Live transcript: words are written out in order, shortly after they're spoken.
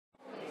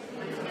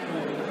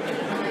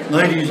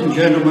Ladies and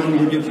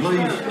gentlemen, would you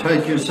please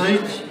take your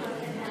seats?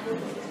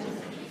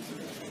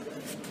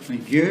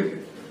 Thank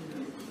you.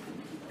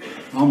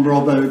 I'm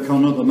Rob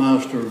O'Connor, the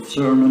Master of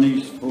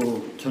Ceremonies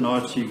for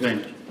tonight's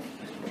event.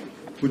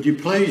 Would you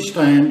please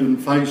stand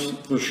and face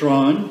the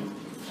shrine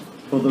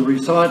for the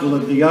recital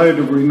of the Ode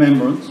of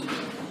Remembrance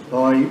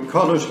by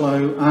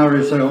Cottesloe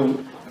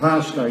RSL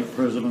past state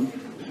President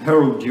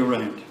Harold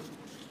Durant.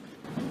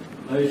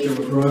 They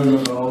shall grow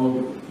not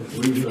old, as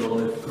we shall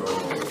left grow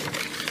old.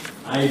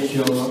 Age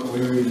shall not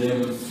weary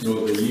them,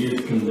 nor the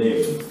years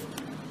condemn.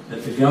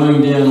 At the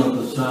going down of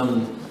the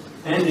sun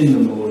and in the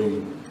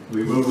morning,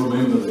 we will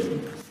remember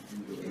them.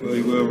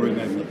 We will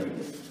remember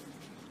them.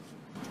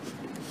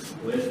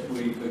 Lest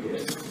we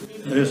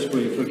forget. Lest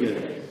we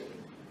forget.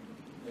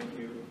 Thank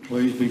you.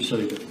 Please be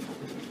seated.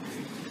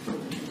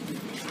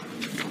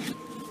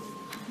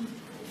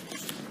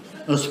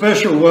 A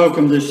special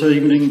welcome this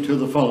evening to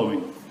the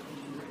following,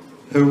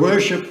 who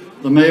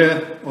worship the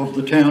Mayor of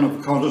the town of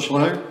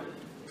Cottesloe,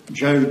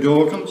 Joe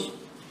Dawkins,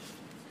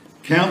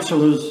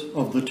 councillors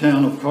of the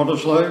town of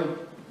Cottesloe,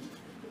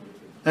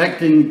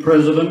 Acting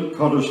President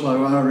Cottesloe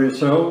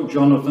RSL,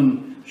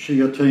 Jonathan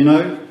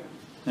Sciortino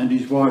and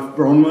his wife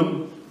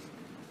Bronwyn,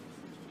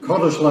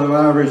 Cottesloe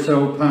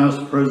RSL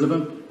past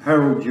President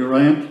Harold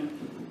Durant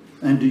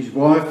and his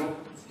wife,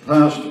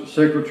 past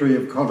Secretary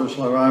of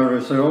Cottesloe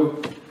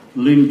RSL,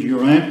 Lynn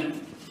Durant,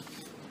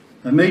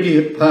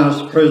 immediate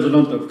past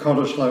President of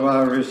Cottesloe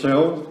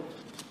RSL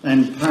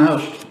and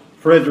past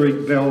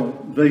Frederick Bell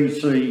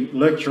VC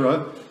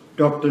Lecturer,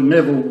 Dr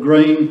Neville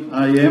Green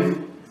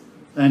AM,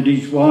 and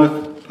his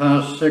wife,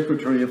 past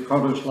Secretary of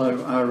Cottesloe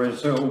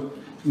RSL,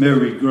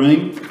 Mary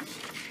Green,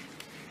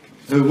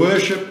 who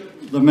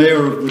worship the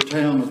Mayor of the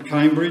town of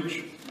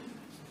Cambridge,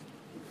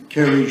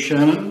 Kerry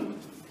Shannon,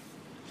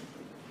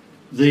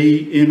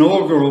 the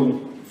inaugural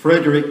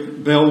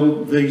Frederick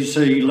Bell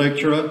VC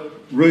Lecturer,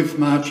 Ruth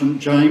Marchant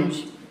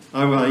James,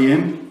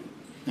 OAM,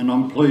 and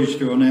I'm pleased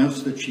to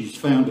announce that she's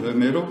found her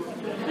medal.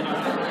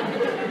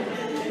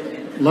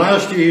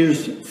 Last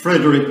year's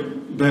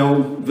Frederick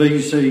Bell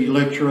VC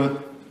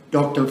Lecturer,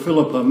 Dr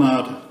Philippa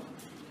Marta.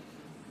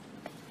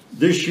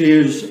 This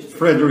year's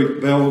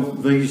Frederick Bell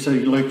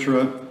VC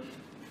Lecturer,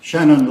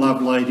 Shannon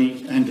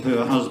Lovelady and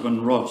her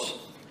husband Ross.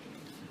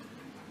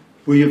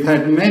 We have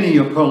had many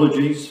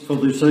apologies for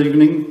this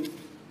evening,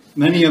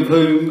 many of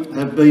whom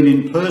have been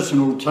in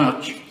personal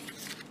touch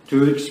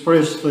to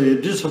express their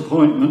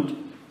disappointment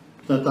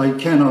that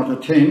they cannot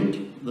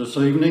attend this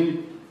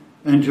evening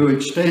and to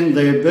extend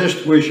their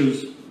best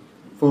wishes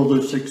for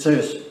the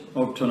success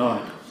of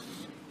tonight.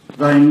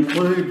 They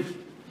include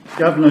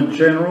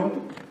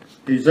Governor-General,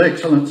 His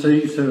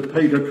Excellency Sir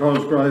Peter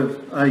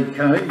Cosgrove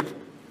AK,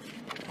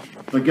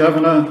 the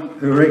Governor,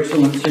 Her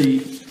Excellency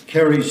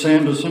Kerry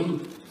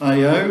Sanderson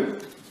AO,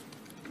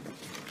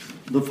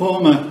 the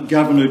former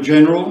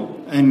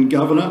Governor-General and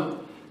Governor,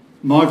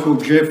 Michael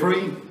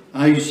Jeffrey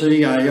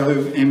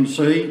ACAO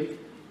MC,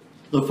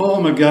 the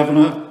former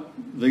Governor,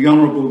 the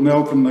Honourable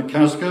Malcolm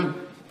McCusker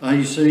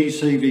AC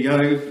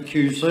CVO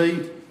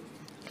QC,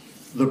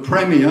 the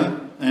Premier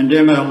and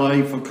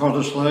MLA for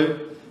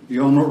Cottesloe, the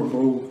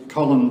Honourable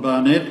Colin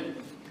Barnett,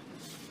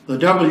 the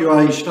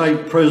WA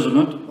State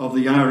President of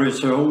the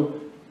RSL,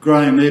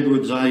 Graham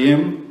Edwards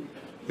AM,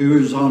 who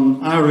is on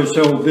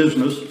RSL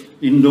business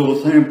in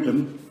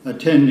Northampton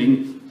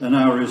attending an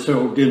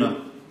RSL dinner,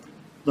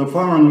 the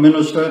Foreign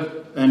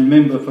Minister and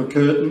Member for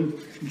Curtin,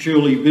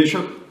 Julie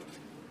Bishop,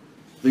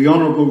 the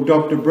Honourable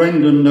Dr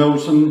Brendan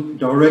Nelson,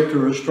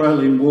 Director,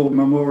 Australian War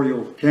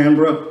Memorial,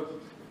 Canberra,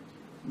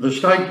 the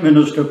State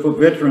Minister for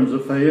Veterans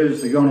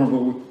Affairs, the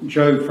Honourable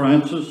Joe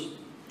Francis,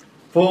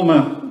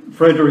 former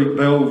Frederick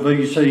Bell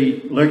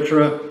VC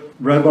Lecturer,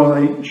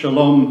 Rabbi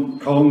Shalom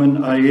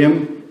Coleman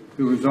AM,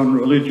 who is on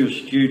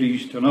religious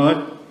duties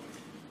tonight,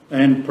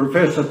 and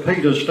Professor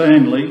Peter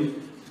Stanley,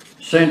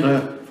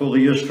 Centre for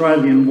the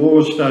Australian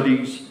War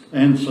Studies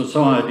and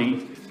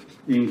Society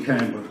in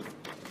Canberra.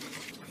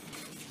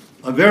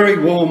 A very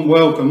warm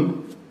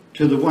welcome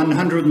to the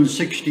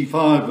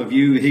 165 of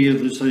you here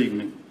this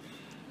evening.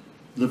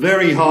 The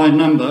very high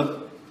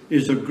number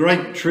is a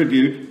great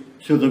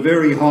tribute to the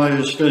very high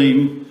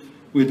esteem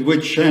with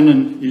which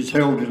Shannon is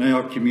held in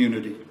our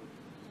community.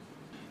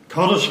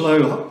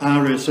 Cottesloe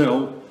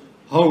RSL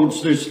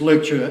holds this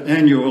lecture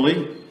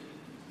annually,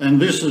 and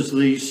this is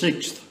the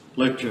 6th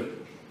lecture.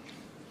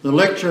 The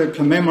lecture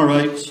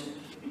commemorates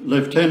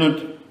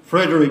Lieutenant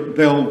Frederick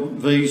Bell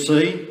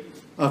VC,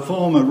 a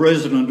former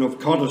resident of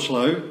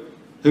Cottesloe,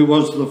 who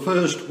was the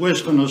first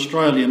Western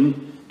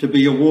Australian to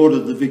be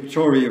awarded the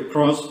Victoria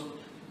Cross,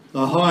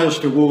 the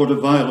highest award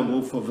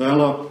available for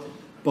valour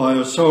by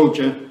a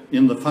soldier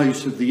in the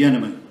face of the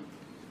enemy.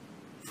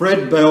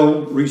 Fred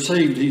Bell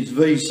received his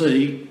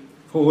VC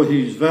for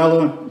his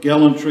valour,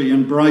 gallantry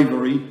and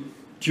bravery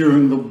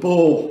during the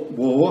Boer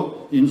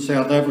War in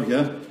South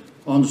Africa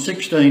on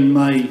 16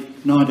 May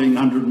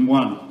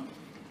 1901.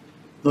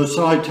 The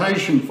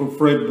citation for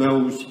Fred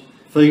Bell's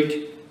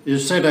feat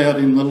is set out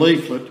in the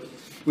leaflet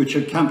which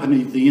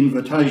accompanied the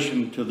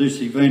invitation to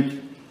this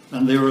event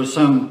and there are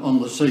some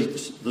on the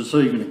seats this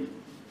evening.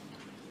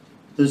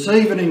 This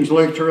evening's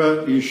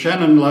lecturer is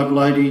Shannon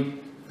Lovelady,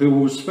 who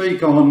will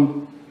speak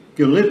on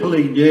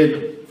Gallipoli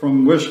Dead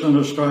from Western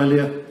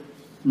Australia,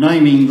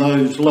 naming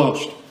those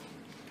lost.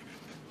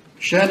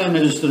 Shannon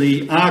is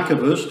the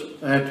archivist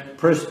at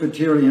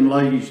Presbyterian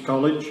Ladies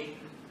College.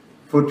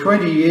 For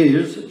 20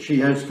 years, she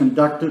has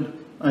conducted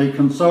a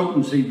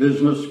consultancy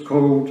business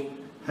called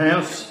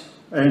House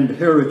and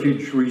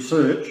Heritage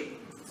Research,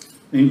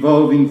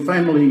 involving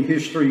family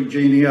history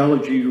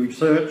genealogy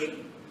research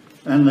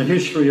and the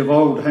history of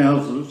old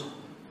houses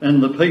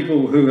and the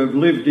people who have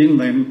lived in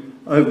them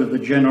over the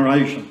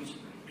generations.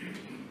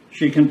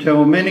 She can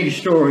tell many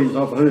stories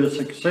of her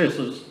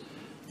successes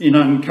in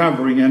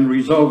uncovering and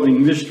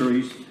resolving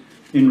mysteries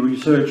in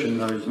researching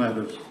those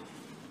matters.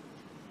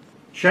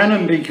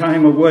 Shannon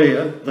became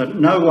aware that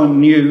no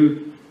one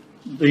knew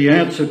the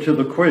answer to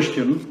the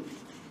question,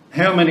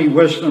 how many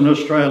Western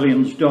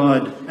Australians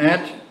died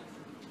at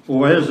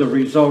or as a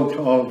result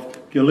of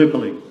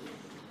Gallipoli.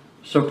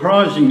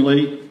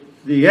 Surprisingly,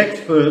 the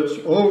experts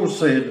all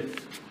said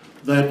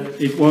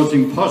that it was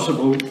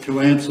impossible to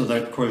answer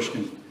that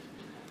question.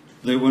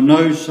 There were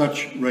no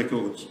such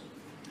records.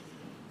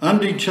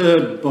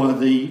 Undeterred by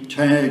the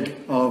tag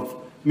of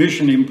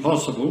Mission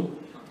Impossible,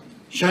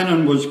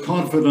 Shannon was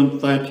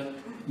confident that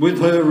with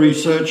her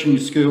researching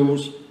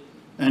skills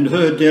and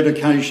her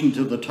dedication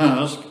to the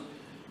task,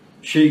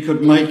 she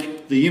could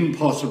make the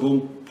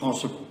impossible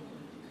possible.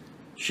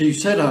 She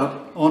set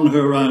up on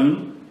her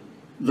own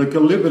the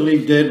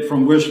Gallipoli Dead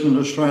from Western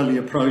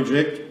Australia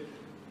project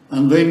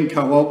and then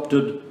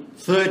co-opted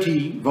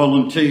 30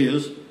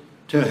 volunteers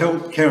to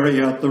help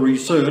carry out the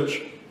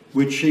research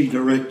which she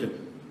directed.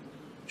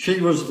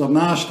 She was the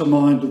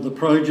mastermind of the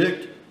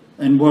project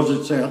and was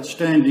its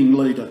outstanding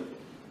leader.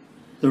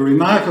 The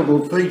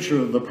remarkable feature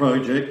of the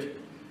project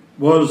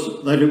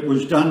was that it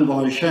was done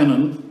by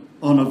Shannon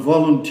on a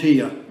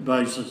volunteer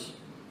basis.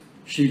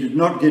 She did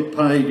not get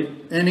paid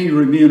any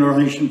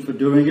remuneration for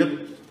doing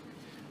it,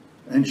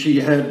 and she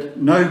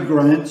had no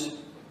grants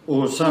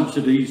or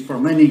subsidies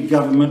from any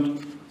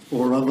government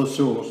or other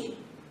source.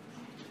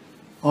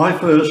 I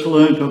first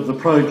learnt of the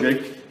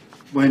project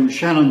when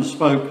Shannon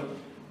spoke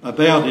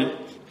about it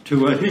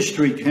to a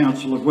History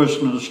Council of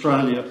Western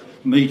Australia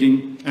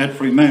meeting at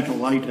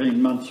Fremantle 18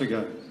 months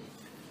ago.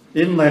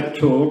 In that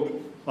talk,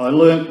 I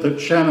learnt that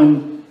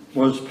Shannon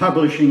was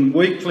publishing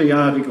weekly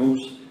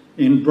articles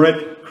in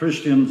Brett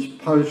Christian's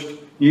Post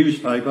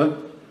newspaper,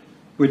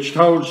 which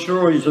told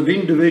stories of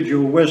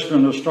individual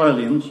Western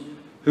Australians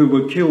who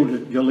were killed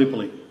at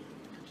Gallipoli.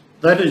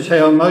 That is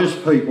how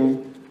most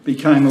people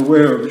became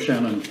aware of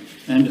Shannon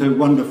and her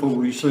wonderful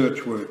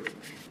research work.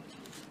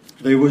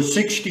 There were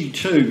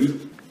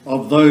 62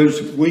 of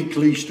those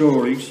weekly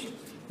stories,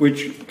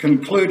 which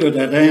concluded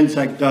at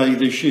Anzac Day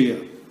this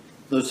year,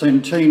 the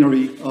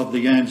centenary of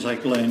the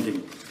Anzac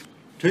landing.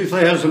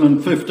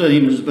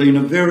 2015 has been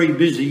a very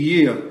busy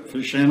year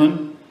for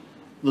Shannon.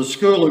 The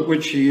school at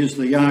which she is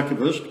the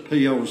archivist,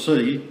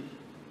 PLC,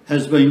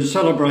 has been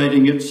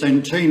celebrating its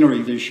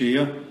centenary this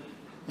year,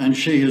 and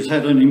she has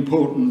had an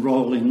important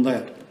role in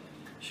that.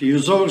 She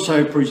has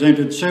also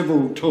presented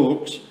several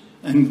talks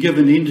and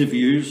given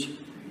interviews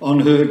on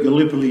her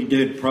Gallipoli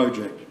Dead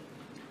project.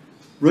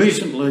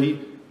 Recently,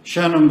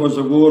 Shannon was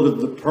awarded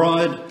the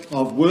Pride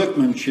of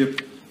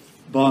Workmanship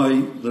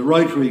by the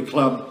Rotary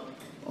Club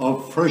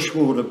of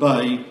Freshwater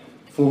Bay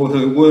for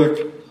her work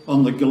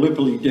on the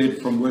Gallipoli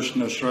Dead from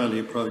Western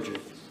Australia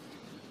project.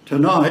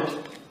 Tonight,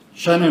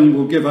 Shannon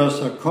will give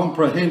us a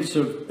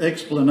comprehensive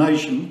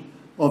explanation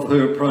of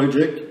her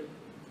project,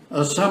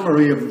 a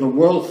summary of the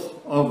wealth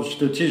of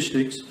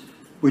statistics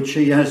which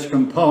she has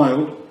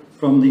compiled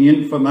from the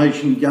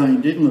information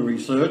gained in the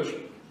research,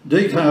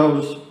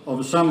 details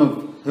of some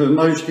of her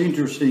most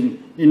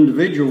interesting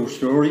individual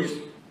stories,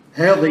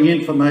 how the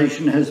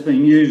information has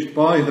been used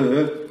by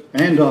her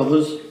and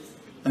others,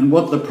 and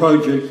what the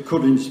project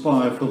could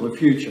inspire for the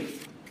future.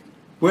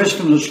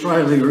 Western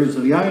Australia is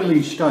the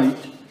only state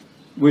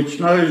which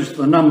knows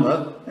the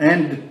number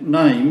and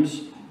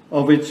names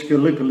of its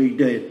Gallipoli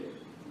Dead.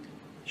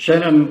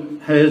 Shannon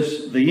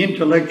has the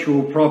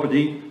intellectual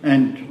property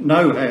and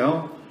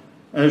know-how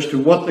as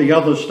to what the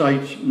other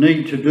states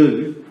need to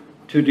do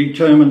to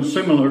determine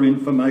similar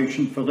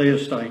information for their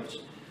states,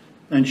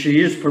 and she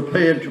is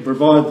prepared to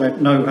provide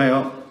that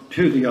know-how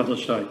to the other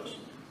states.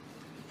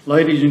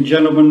 Ladies and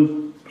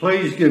gentlemen,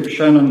 please give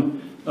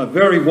Shannon a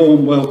very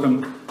warm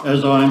welcome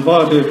as I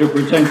invite her to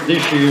present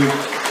this year's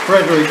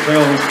Frederick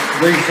Bell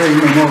VC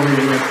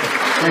Memorial Lecture.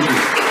 Thank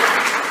you.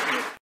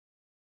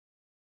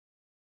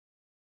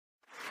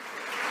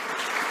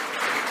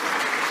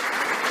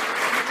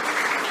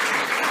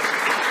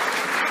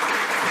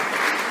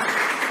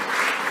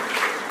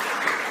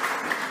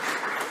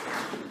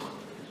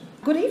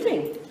 Good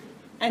evening,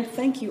 and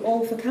thank you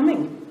all for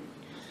coming.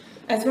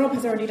 As Rob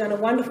has already done a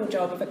wonderful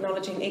job of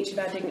acknowledging each of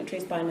our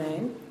dignitaries by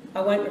name,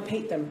 I won't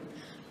repeat them,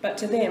 but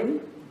to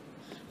them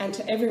and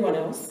to everyone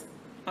else,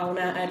 I will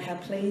now add how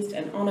pleased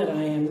and honoured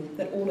I am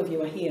that all of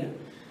you are here.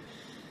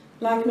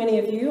 Like many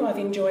of you, I've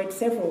enjoyed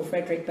several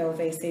Frederick Bell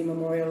VC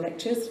Memorial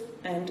Lectures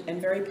and am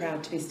very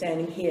proud to be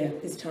standing here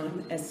this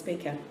time as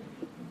speaker.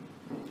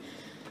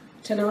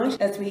 Tonight,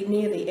 as we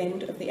near the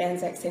end of the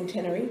Anzac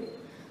Centenary,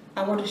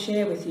 I want to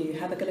share with you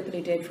how the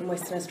Gallipoli Dead from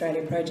Western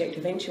Australia project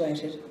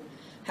eventuated,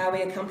 how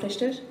we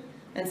accomplished it,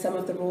 and some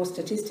of the raw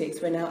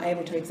statistics we're now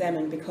able to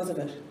examine because of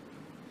it.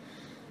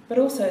 But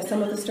also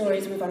some of the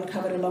stories we've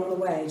uncovered along the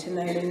way to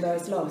naming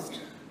those lost.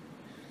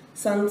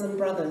 Sons and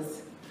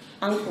brothers,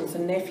 uncles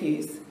and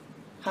nephews,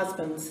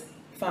 husbands,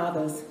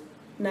 fathers,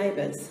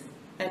 neighbours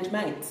and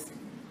mates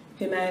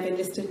who may have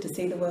enlisted to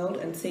see the world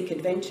and seek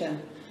adventure,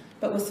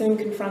 but were soon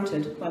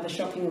confronted by the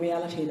shocking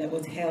reality that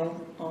was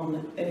hell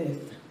on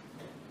earth.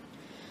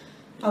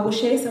 I will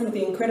share some of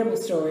the incredible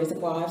stories of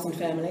wives and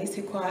families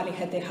who quietly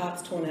had their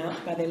hearts torn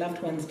out by their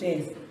loved one's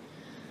death,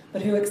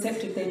 but who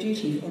accepted their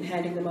duty in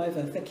handing them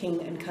over for king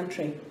and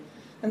country,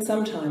 and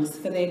sometimes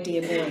for their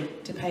dear boy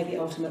to pay the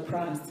ultimate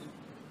price.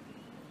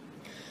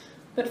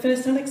 But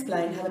first I'll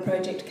explain how the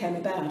project came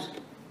about.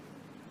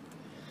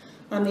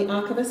 I'm the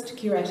archivist,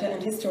 curator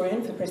and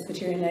historian for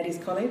Presbyterian Ladies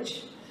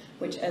College,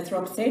 which, as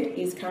Rob said,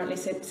 is currently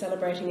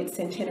celebrating its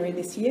centenary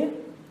this year.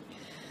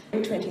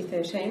 In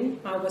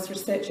 2013, I was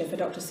researcher for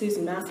Dr.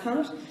 Susan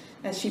Moushart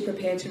as she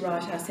prepared to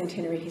write our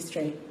centenary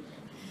history.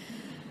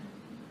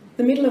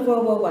 The middle of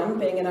World War I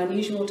being an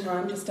unusual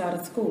time to start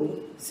a school,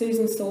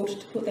 Susan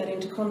sought to put that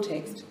into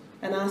context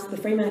and asked the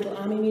Fremantle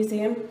Army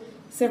Museum,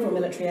 several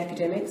military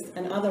academics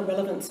and other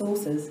relevant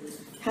sources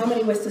how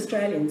many West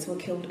Australians were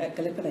killed at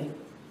Gallipoli.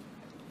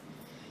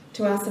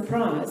 To our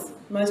surprise,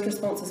 most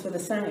responses were the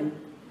same.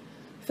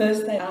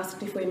 First, they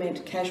asked if we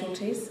meant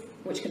casualties,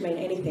 which could mean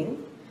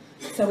anything,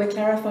 so we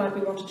clarified we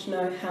wanted to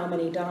know how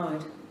many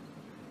died.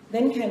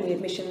 Then came the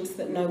admissions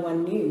that no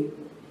one knew.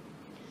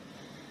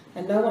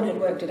 And no one had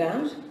worked it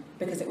out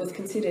because it was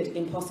considered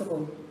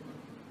impossible.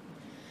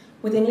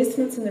 With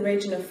enlistments in the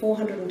region of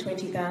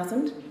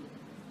 420,000,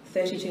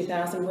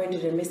 32,000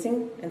 wounded and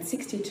missing, and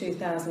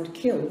 62,000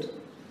 killed,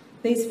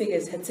 these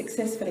figures had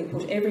successfully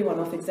put everyone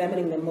off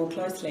examining them more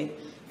closely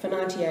for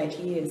 98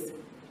 years.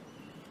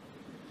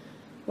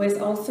 Wes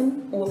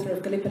Olsen, author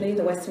of Gallipoli,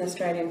 the Western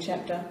Australian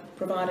chapter,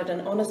 provided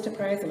an honest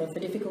appraisal of the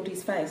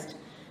difficulties faced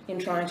in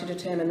trying to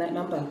determine that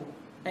number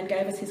and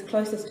gave us his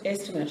closest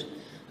estimate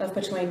of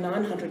between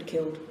 900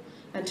 killed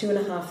and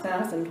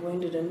 2,500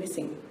 wounded and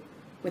missing,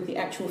 with the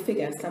actual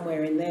figure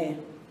somewhere in there.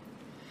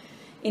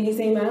 In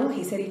his email,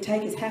 he said he'd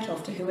take his hat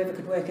off to whoever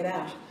could work it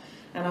out,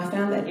 and I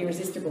found that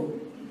irresistible.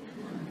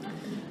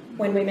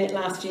 When we met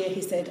last year, he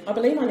said, "I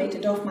believe I need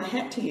to doff my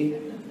hat to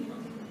you."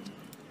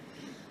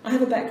 I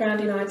have a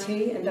background in IT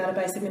and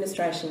database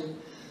administration.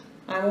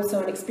 I'm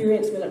also an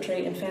experienced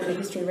military and family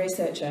history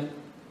researcher,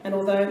 and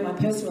although my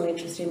personal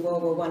interest in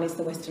World War I is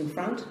the Western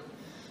Front,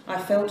 I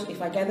felt if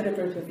I gathered a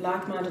group of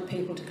like-minded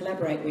people to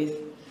collaborate with,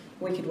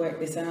 we could work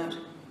this out.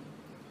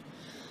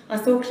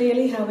 I saw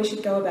clearly how we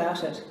should go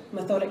about it,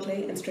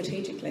 methodically and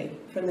strategically,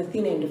 from the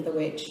thin end of the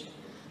wedge,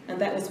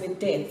 and that was with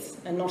deaths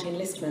and not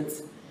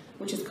enlistments,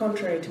 which is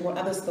contrary to what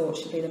others thought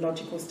should be the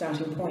logical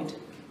starting point.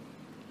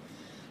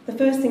 The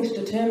first thing to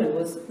determine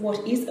was,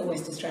 what is a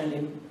West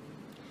Australian?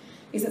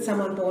 Is it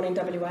someone born in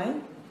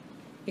WA?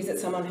 Is it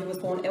someone who was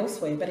born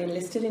elsewhere but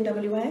enlisted in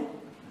WA?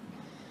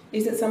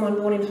 Is it someone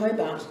born in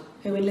Hobart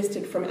who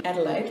enlisted from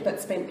Adelaide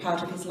but spent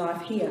part of his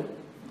life here?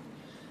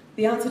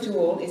 The answer to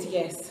all is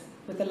yes,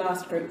 with the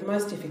last group the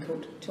most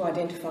difficult to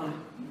identify.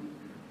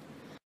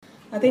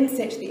 I then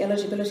set the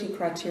eligibility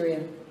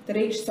criteria that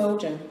each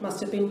soldier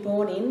must have been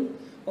born in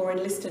or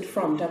enlisted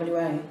from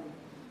WA,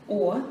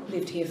 or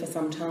lived here for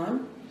some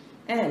time,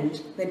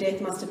 and their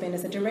death must have been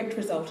as a direct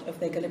result of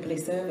their Gallipoli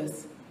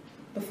service,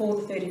 before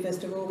the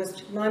 31st of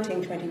August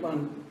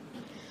 1921.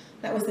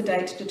 That was the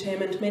date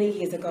determined many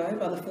years ago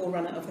by the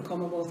forerunner of the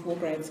Commonwealth War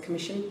Graves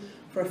Commission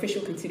for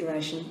official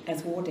consideration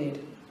as war dead.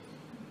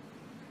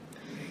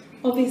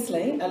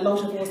 Obviously, a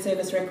lot of war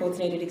service records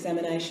needed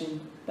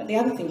examination, but the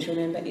other thing to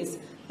remember is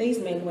these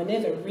men were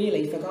never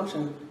really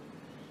forgotten.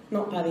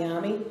 Not by the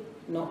army,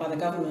 not by the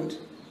government,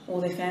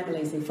 or their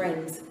families and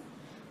friends.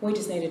 We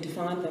just needed to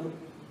find them.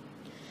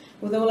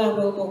 With all our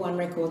World War I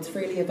records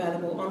freely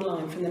available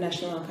online from the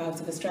National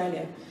Archives of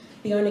Australia,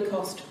 the only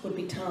cost would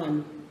be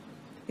time.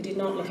 It did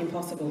not look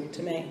impossible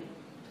to me.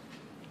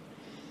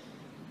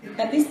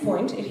 At this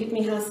point, it hit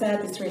me how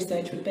sad this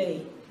research would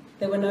be.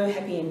 There were no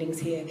happy endings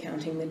here,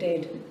 counting the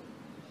dead.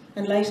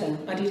 And later,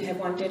 I did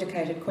have one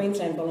dedicated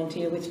Queensland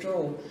volunteer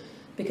withdraw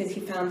because he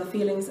found the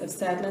feelings of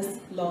sadness,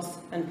 loss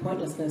and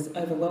pointlessness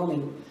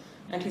overwhelming,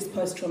 and his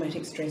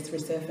post-traumatic stress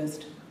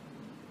resurfaced.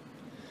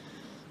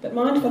 But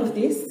mindful of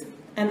this,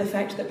 and the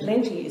fact that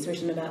plenty is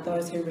written about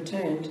those who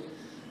returned,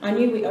 I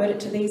knew we owed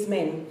it to these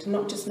men to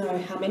not just know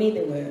how many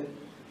there were,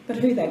 but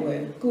who they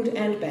were, good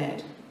and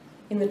bad,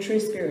 in the true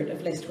spirit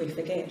of lest we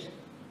forget.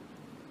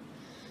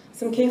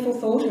 Some careful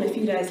thought, and a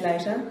few days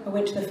later, I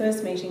went to the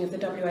first meeting of the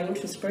WA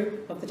Interest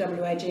Group of the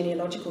WA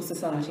Genealogical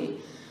Society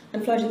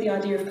and floated the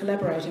idea of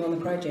collaborating on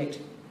the project.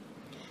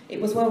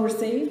 It was well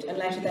received, and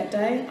later that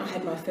day I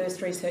had my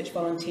first research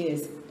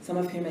volunteers, some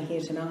of whom are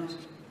here tonight.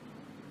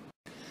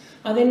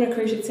 I then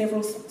recruited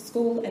several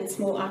school and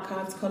small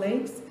archives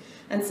colleagues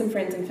and some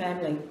friends and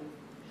family.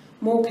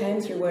 More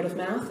came through word of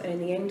mouth, and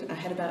in the end I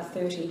had about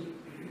 30.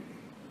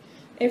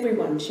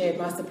 Everyone shared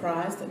my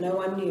surprise that no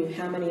one knew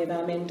how many of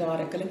our men died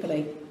at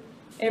Gallipoli.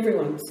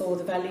 Everyone saw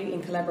the value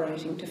in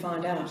collaborating to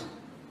find out.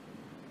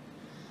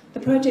 The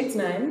project's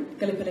name,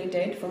 Gallipoli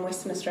Dead from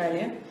Western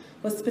Australia,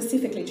 was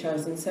specifically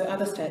chosen so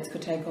other states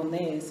could take on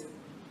theirs.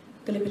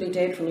 Gallipoli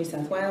Dead from New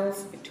South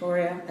Wales,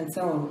 Victoria and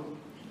so on.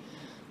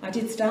 I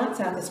did start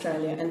South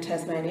Australia and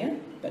Tasmania,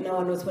 but no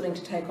one was willing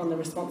to take on the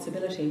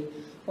responsibility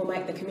or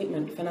make the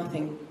commitment for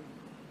nothing.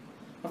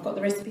 I've got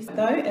the recipe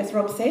though, as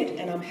Rob said,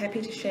 and I'm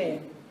happy to share.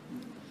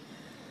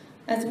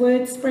 As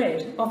word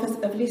spread, offers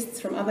of lists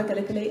from other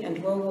Gallipoli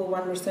and World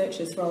War I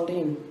researchers rolled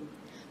in.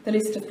 The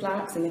list of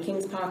plaques in the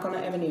Kings Park Honour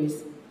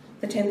Avenues,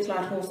 the 10th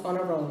Light Horse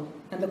Honour Roll,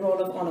 and the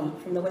Roll of Honour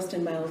from the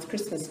Western Mail's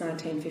Christmas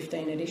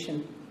 1915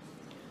 edition.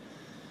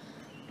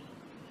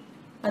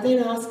 I then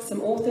asked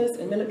some authors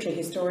and military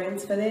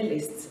historians for their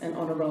lists and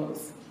honour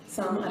rolls.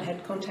 Some I'd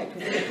had contact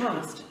with in the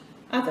past,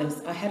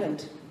 others I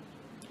hadn't.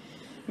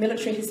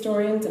 Military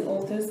historians and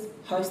authors,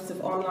 hosts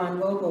of online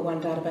World War I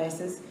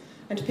databases,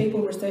 and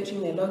people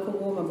researching their local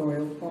war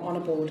memorial or honour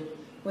board,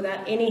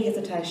 without any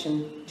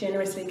hesitation,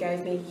 generously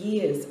gave me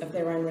years of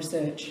their own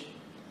research.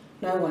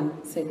 No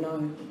one said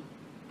no.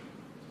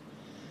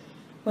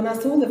 When I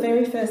saw the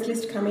very first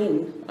list come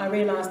in, I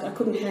realised I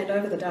couldn't hand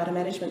over the data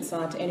management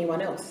side to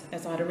anyone else,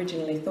 as I'd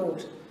originally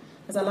thought,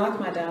 as I like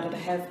my data to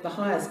have the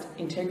highest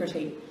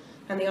integrity,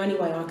 and the only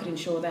way I could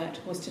ensure that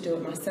was to do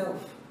it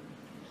myself.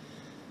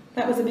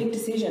 That was a big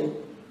decision.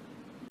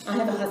 I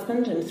have a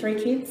husband and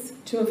 3 kids,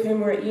 2 of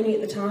whom were at uni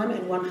at the time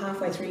and 1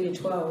 halfway through year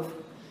 12.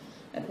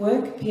 At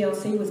work,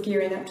 PLC was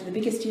gearing up to the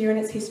biggest year in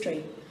its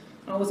history.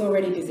 I was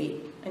already busy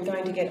and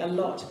going to get a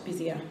lot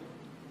busier.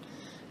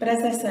 But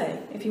as they say,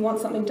 if you want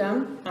something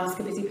done, ask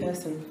a busy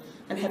person.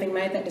 And having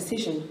made that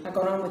decision, I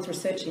got on with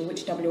researching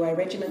which WA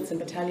regiments and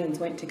battalions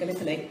went to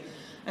Gallipoli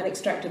and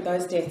extracted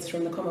those deaths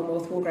from the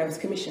Commonwealth War Graves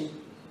Commission.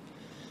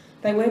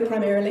 They were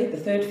primarily the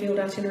 3rd Field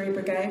Artillery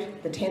Brigade,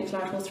 the 10th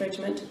Light Horse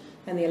Regiment,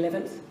 and the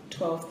 11th,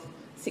 12th,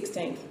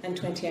 16th and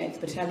 28th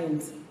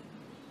Battalions.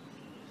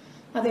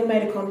 I then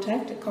made a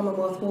contact at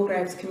Commonwealth War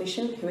Graves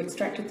Commission, who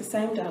extracted the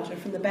same data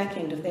from the back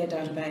end of their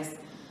database,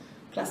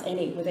 plus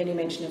any with any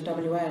mention of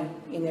WA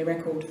in their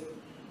record.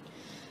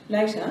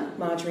 Later,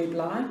 Marjorie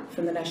Bly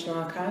from the National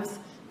Archives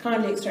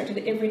kindly extracted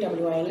every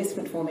WA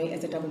enlistment for me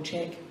as a double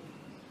check.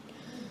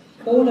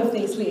 All of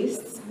these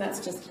lists,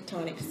 that's just a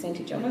tiny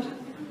percentage of it,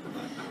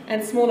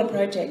 and smaller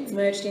projects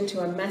merged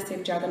into a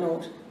massive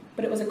juggernaut,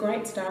 but it was a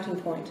great starting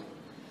point.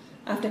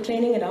 After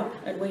cleaning it up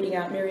and weeding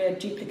out myriad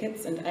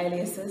duplicates and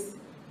aliases,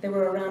 there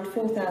were around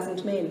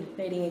 4,000 men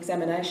needing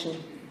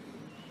examination.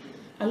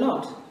 A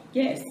lot,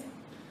 yes,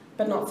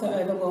 but not so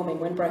overwhelming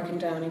when broken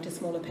down into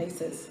smaller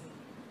pieces.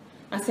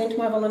 I sent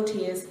my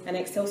volunteers an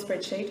Excel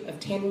spreadsheet of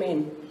 10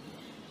 men,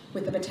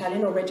 with the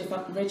battalion or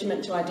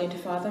regiment to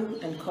identify them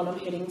and column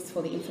headings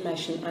for the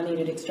information I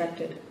needed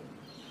extracted.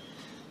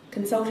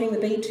 Consulting the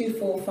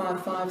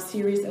B2455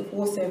 series of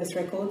war service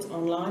records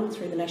online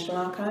through the National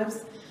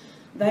Archives,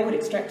 they would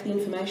extract the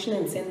information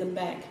and send them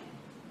back.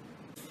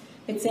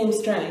 It seems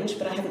strange,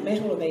 but I haven't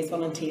met all of these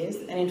volunteers,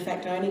 and in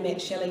fact I only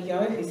met Shelley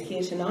Yo, who's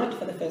here tonight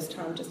for the first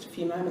time just a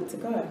few moments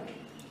ago.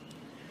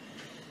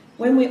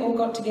 When we all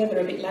got together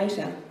a bit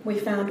later, we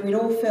found we'd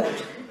all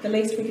felt the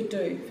least we could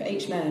do for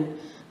each man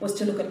was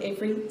to look at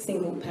every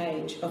single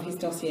page of his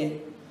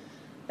dossier.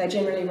 They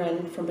generally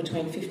ran from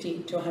between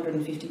 50 to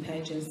 150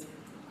 pages.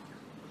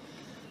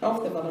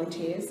 Of the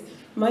volunteers,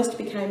 most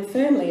became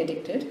firmly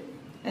addicted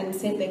and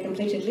sent their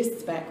completed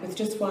lists back with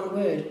just one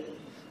word: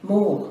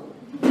 more.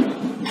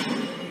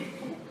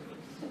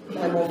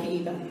 No more for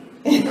either.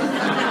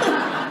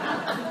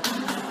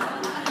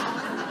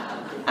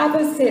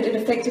 Others said it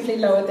effectively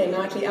lowered their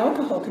nightly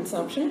alcohol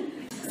consumption,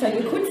 so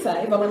you could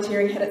say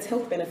volunteering had its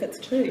health benefits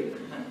too.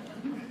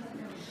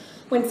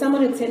 When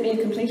someone had sent me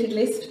a completed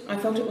list, I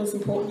felt it was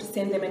important to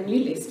send them a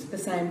new list the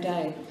same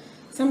day.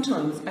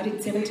 Sometimes I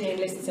did 17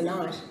 lists a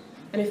night,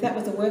 and if that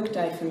was a work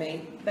day for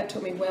me, that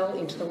took me well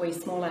into the wee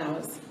small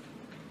hours.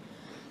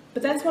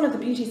 But that's one of the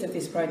beauties of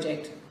this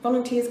project.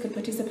 Volunteers could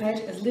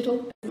participate as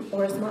little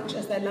or as much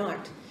as they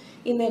liked,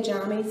 in their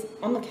jammies,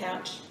 on the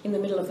couch, in the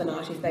middle of the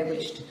night if they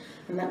wished,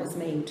 and that was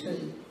me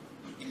too.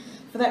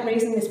 For that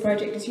reason, this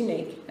project is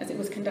unique, as it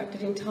was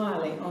conducted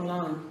entirely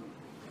online.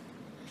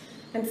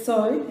 And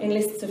so, in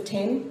lists of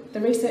 10, the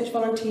research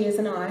volunteers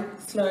and I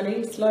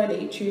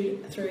slowly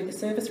chewed through the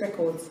service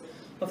records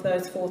of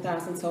those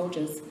 4,000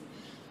 soldiers.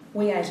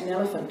 We ate an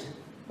elephant,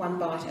 one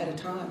bite at a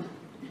time.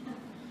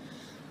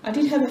 I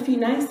did have a few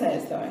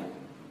naysayers though.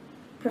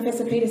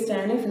 Professor Peter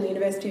Stanley from the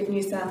University of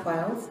New South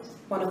Wales,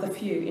 one of the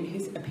few in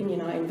whose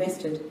opinion I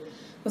invested,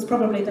 was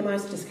probably the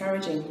most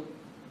discouraging.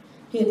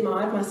 He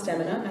admired my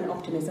stamina and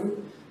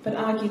optimism, but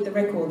argued the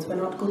records were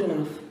not good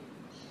enough.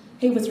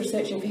 He was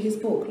researching for his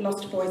book,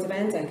 Lost Boys of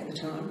Anzac at the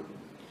time,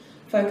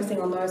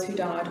 focusing on those who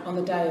died on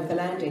the day of the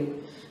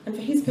landing. And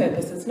for his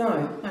purposes,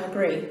 no, I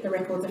agree, the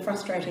records are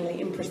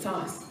frustratingly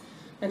imprecise,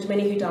 and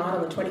many who died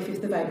on the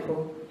 25th of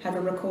April have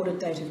a recorded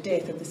date of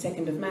death of the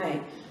 2nd of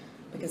May,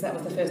 because that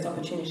was the first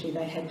opportunity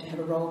they had to have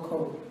a roll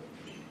call.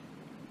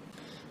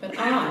 But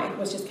I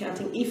was just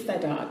counting if they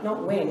died,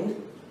 not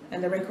when,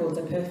 and the records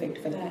are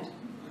perfect for that.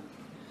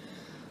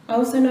 I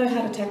also know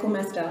how to tackle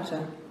mass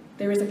data.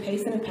 There is a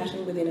peace and a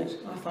passion within it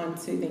I find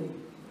soothing.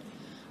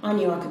 I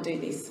knew I could do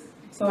this,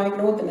 so I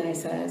ignored the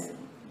naysayers.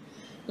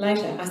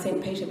 Later, I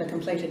sent Peter the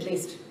completed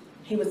list.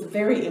 He was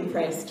very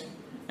impressed,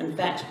 and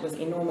that was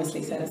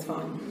enormously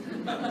satisfying.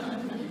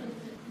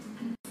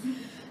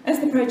 As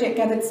the project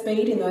gathered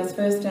speed in those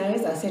first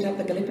days, I set up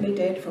the Gallipoli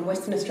Dead from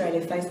Western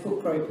Australia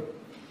Facebook group.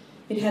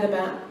 It had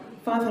about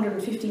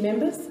 550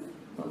 members.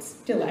 Well, it's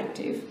still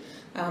active,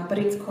 but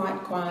it's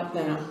quite quiet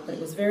now, but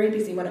it was very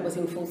busy when it was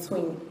in full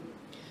swing.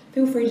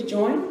 Feel free to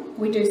join.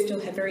 We do still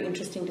have very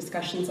interesting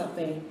discussions up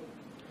there.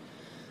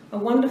 A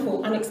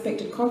wonderful,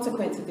 unexpected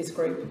consequence of this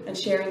group and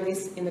sharing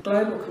this in the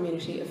global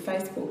community of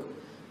Facebook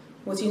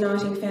was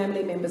uniting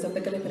family members of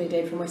the Gallipoli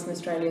Dead from Western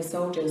Australia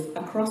soldiers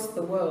across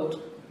the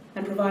world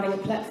and providing a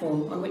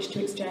platform on which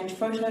to exchange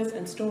photos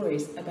and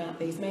stories about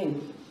these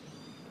men.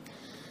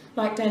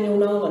 Like Daniel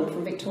Nolan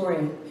from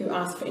Victoria, who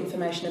asked for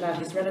information about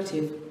his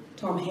relative,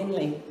 Tom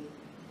Henley.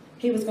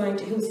 He was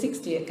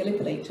 60 at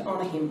Gallipoli to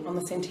honour him on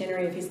the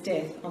centenary of his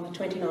death on the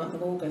 29th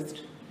of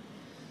August.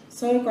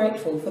 So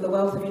grateful for the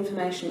wealth of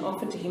information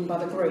offered to him by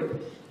the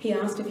group, he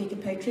asked if he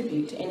could pay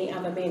tribute to any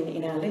other men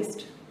in our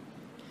list.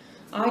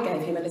 I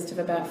gave him a list of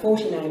about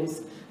 40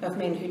 names of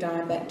men who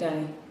died that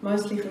day,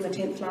 mostly from the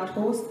 10th Light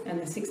Horse and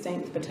the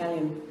 16th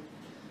Battalion.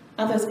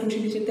 Others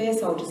contributed their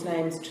soldiers'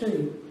 names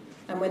too,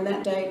 and when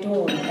that day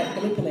dawned at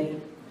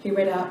Gallipoli, he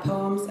read out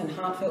poems and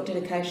heartfelt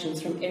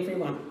dedications from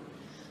everyone,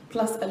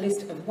 plus a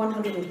list of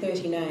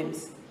 130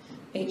 names,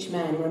 each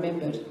man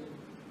remembered.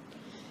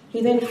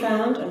 He then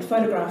found and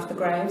photographed the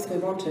graves we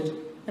wanted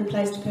and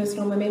placed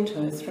personal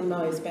mementos from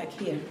those back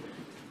here.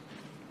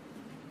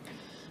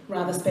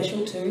 Rather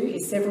special too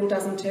is several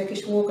dozen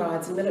Turkish war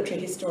guides and military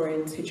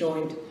historians who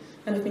joined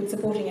and have been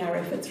supporting our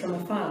efforts from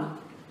afar.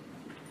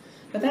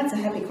 But that's a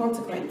happy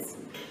consequence.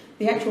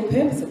 The actual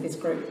purpose of this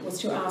group was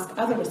to ask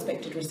other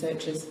respected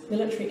researchers,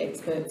 military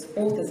experts,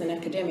 authors and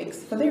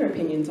academics for their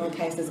opinions on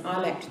cases I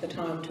lacked the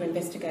time to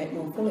investigate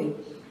more fully.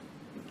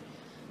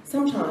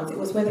 Sometimes it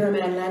was whether a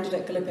man landed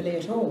at Gallipoli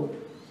at all.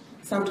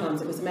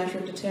 Sometimes it was a matter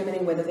of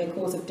determining whether their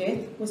cause of death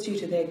was due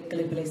to their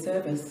Gallipoli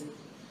service.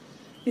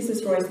 This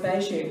is Royce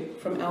Beju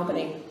from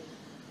Albany,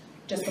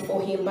 just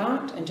before he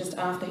embarked and just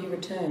after he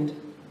returned.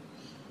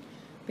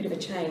 Bit of a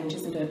change,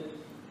 isn't it?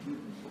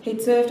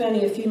 He'd served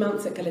only a few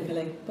months at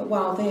Gallipoli, but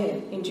while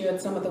there,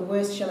 endured some of the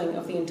worst shelling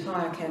of the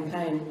entire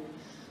campaign.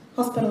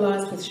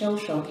 Hospitalised with shell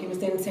shock, he was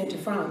then sent to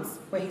France,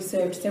 where he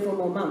served several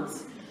more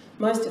months,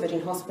 most of it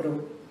in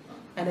hospital,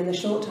 and in the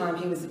short time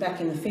he was back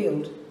in the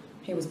field,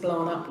 he was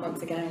blown up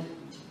once again.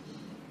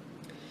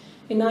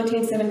 In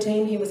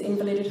 1917, he was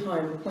invalided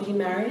home, where he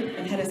married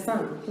and had a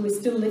son, who is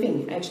still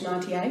living, aged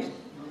 98,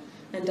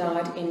 and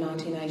died in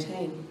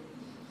 1918.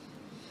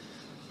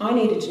 I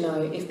needed to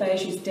know if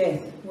Beju's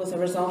death was a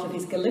result of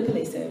his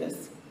Gallipoli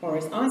service, or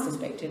as I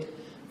suspected,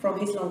 from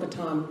his longer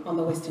time on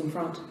the Western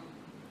Front.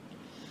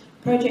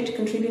 Project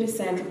contributor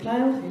Sandra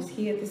Plale, who's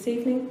here this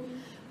evening,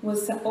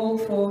 was all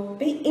for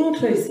be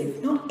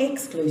inclusive, not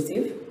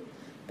exclusive,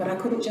 but I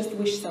couldn't just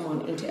wish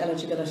someone into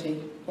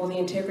eligibility, or the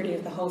integrity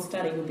of the whole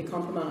study would be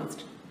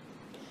compromised.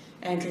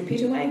 Andrew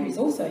Pittaway, who's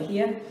also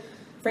here,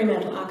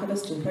 Fremantle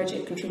archivist and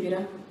project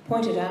contributor,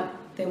 pointed out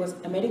there was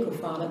a medical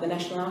file at the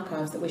National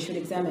Archives that we should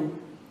examine.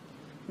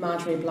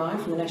 Marjorie Bly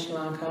from the National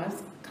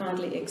Archives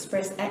kindly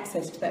expressed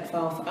access to that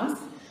file for us,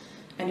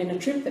 and in a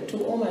trip that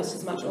took almost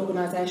as much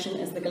organisation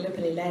as the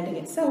Gallipoli landing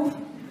itself,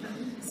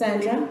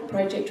 Sandra,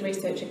 project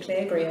researcher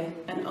Claire Greer,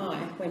 and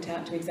I went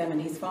out to examine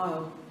his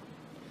file.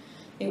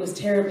 It was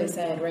terribly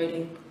sad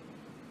reading.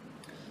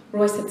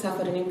 Royce had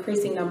suffered an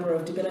increasing number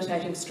of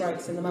debilitating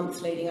strokes in the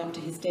months leading up to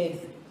his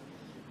death.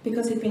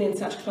 Because he'd been in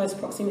such close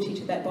proximity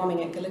to that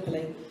bombing at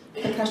Gallipoli,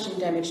 percussion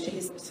damage to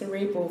his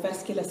cerebral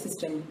vascular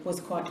system was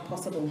quite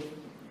possible,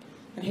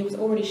 and he was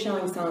already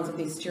showing signs of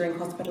this during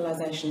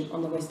hospitalisation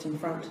on the Western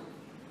Front.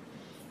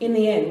 In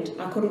the end,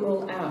 I couldn't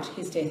rule out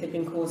his death had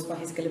been caused by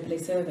his Gallipoli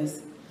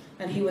service,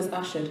 and he was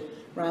ushered,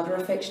 rather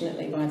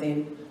affectionately by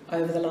them,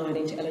 over the line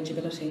into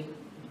eligibility.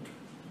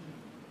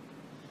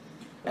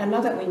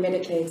 Another we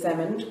medically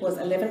examined was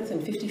 11th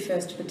and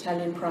 51st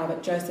Battalion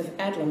Private Joseph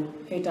Adlam,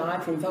 who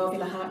died from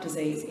valvular heart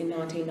disease in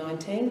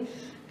 1919,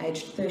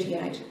 aged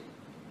 38.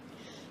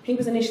 He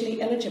was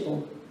initially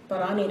eligible,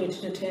 but I needed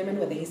to determine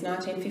whether his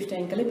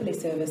 1915 Gallipoli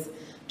service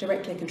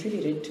directly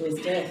contributed to his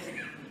death.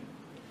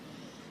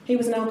 He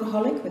was an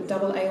alcoholic with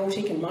double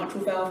aortic and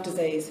mitral valve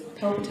disease,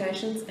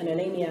 palpitations and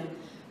anaemia.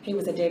 He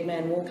was a dead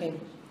man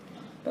walking.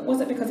 But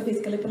was it because of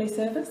his Gallipoli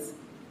service?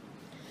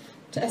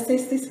 To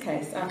assess this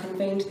case, I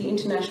convened the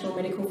International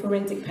Medical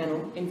Forensic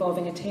Panel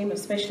involving a team of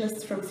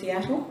specialists from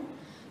Seattle,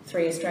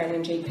 3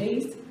 Australian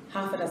GPs,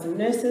 half a dozen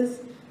nurses,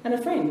 and a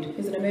friend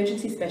who's an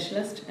emergency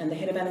specialist and the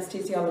head of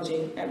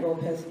anaesthesiology at Royal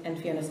Perth and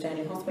Fiona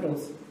Stanley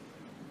hospitals.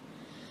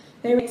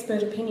 Their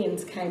expert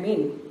opinions came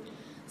in.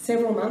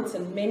 Several months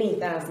and many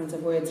thousands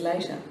of words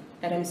later,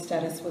 Adam's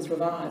status was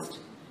revised.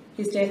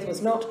 His death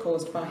was not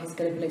caused by his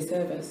Gallipoli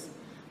service,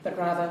 but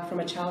rather from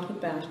a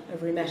childhood bout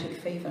of rheumatic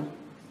fever.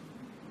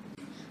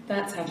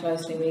 That's how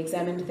closely we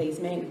examined these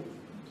men.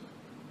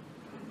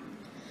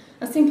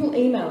 A simple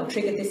email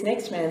triggered this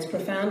next man's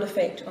profound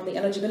effect on the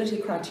eligibility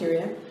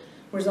criteria,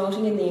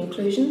 resulting in the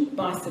inclusion,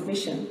 by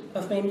submission,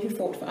 of men who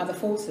fought for other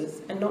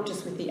forces, and not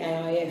just with the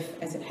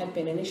AIF, as it had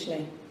been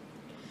initially.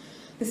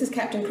 This is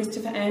Captain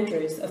Christopher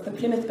Andrews of the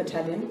Plymouth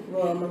Battalion,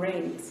 Royal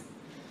Marines.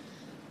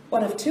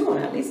 One of two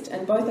on our list,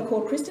 and both are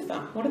called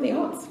Christopher. What are the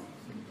odds?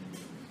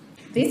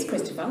 This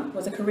Christopher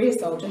was a career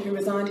soldier who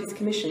resigned his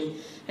commission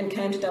and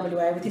came to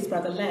WA with his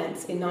brother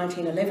Lance in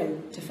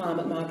 1911 to farm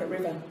at Margaret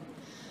River.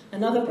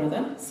 Another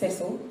brother,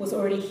 Cecil, was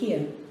already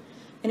here.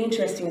 An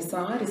interesting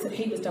aside is that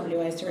he was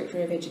WA's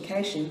Director of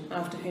Education,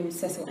 after whom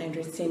Cecil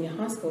Andrews Senior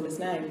High School is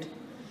named.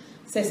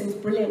 Cecil's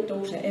brilliant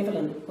daughter,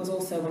 Evelyn, was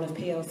also one of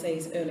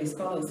PLC's early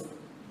scholars.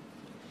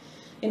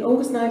 In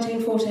August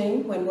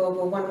 1914, when World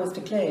War I was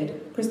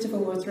declared, Christopher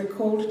was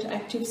recalled to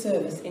active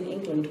service in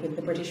England with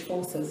the British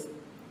forces.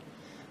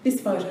 This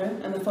photo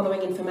and the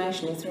following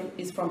information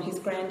is from his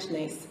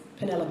grandniece,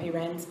 Penelope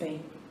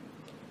Ransby.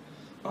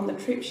 On the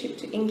trip ship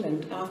to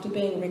England, after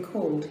being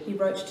recalled, he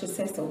wrote to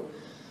Cecil,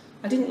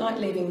 "I didn't like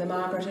leaving the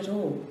Margaret at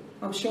all.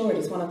 I'm sure it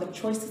is one of the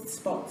choicest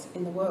spots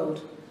in the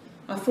world.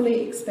 I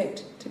fully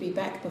expect to be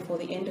back before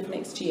the end of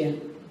next year."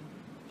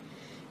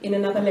 In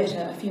another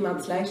letter, a few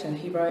months later,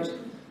 he wrote,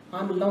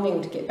 "I'm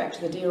longing to get back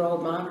to the dear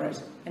old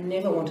Margaret and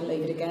never want to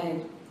leave it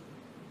again."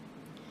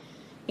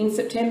 In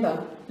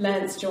September,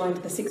 Lance joined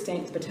the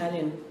 16th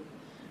Battalion.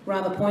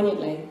 Rather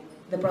poignantly,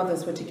 the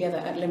brothers were together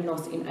at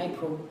Lemnos in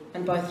April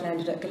and both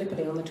landed at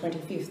Gallipoli on the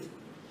 25th.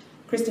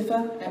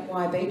 Christopher at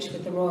Y Beach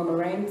with the Royal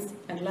Marines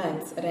and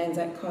Lance at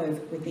Anzac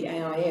Cove with the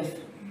AIF.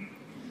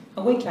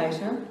 A week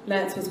later,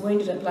 Lance was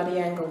wounded at Bloody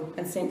Angle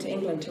and sent to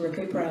England to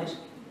recuperate.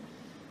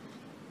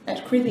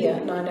 At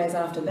Krithia, 9 days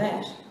after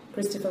that,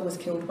 Christopher was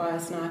killed by a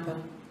sniper.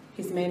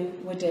 His men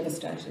were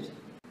devastated.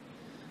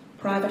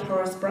 Private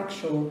Horace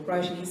Bruckshaw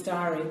wrote in his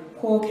diary,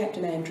 "Poor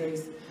Captain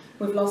Andrews,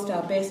 we've lost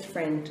our best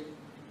friend."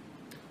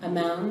 A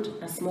mound,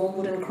 a small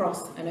wooden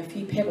cross and a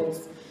few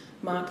pebbles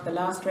marked the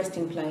last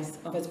resting place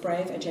of as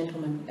brave a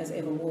gentleman as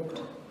ever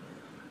walked.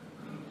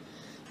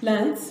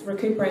 Lance,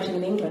 recuperating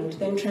in England,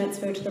 then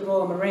transferred to the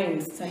Royal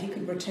Marines so he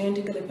could return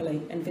to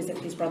Gallipoli and visit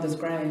his brother's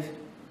grave.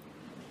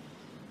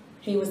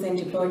 He was then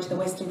deployed to the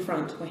Western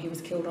Front, where he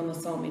was killed on the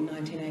Somme in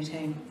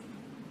 1918.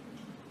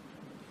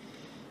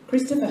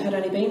 Christopher had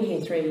only been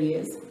here 3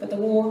 years, but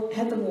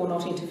had the war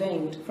not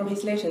intervened, from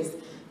his letters,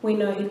 we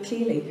know he'd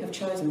clearly have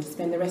chosen to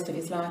spend the rest of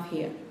his life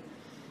here.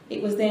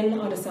 It was then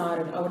I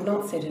decided I would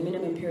not set a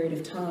minimum period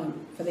of time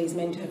for these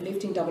men to have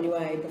lived in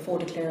WA before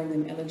declaring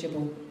them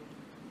eligible.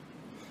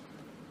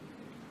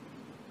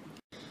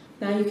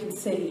 Now you can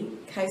see,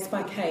 case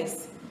by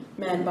case,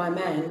 man by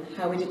man,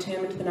 how we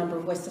determined the number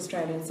of West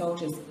Australian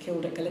soldiers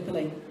killed at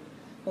Gallipoli,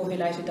 or who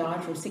later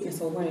died from sickness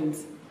or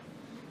wounds.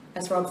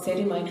 As Rob said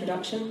in my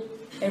introduction,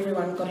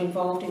 everyone got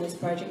involved in this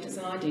project as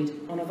I did,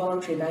 on a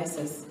voluntary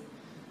basis.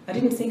 I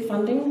didn't seek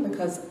funding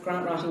because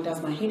grant writing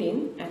does my head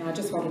in, and I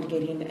just wanted to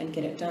get in and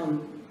get it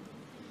done.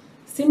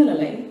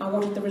 Similarly, I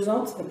wanted the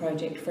results of the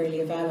project freely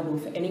available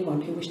for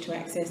anyone who wished to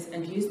access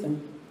and use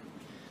them.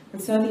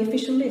 And so the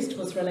official list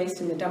was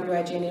released in the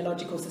WA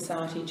Genealogical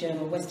Society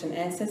journal Western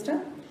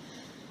Ancestor,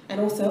 and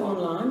also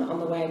online on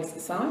the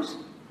WAG's site,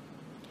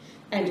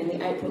 and in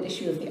the April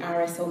issue of the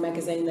RSL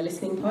magazine The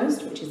Listening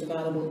Post, which is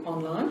available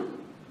online.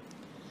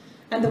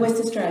 And the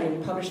West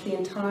Australian published the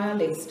entire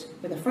list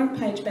with a front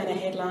page banner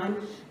headline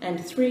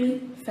and 3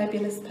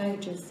 fabulous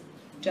pages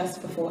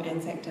just before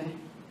Anzac Day.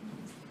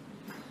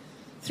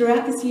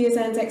 Throughout this year's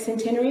Anzac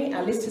Centenary,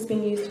 our list has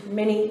been used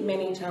many,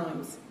 many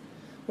times.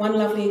 One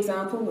lovely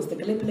example was the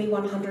Gallipoli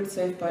 100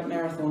 Surfboat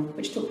Marathon,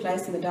 which took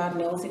place in the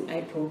Dardanelles in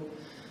April.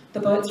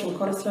 The boats from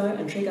Cottesloe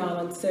and Trig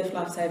Island Surf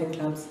Life Saving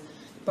Clubs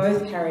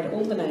both carried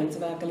all the names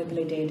of our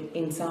Gallipoli dead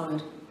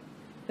inside.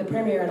 The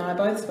Premier and I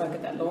both spoke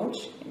at that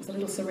launch. It was a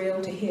little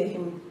surreal to hear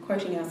him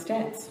quoting our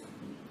stats.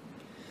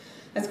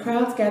 As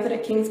crowds gathered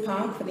at Kings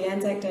Park for the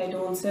Anzac Day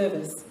dawn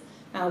service,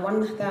 our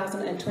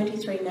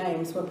 1,023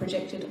 names were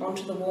projected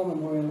onto the War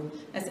Memorial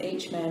as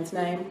each man's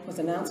name was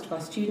announced by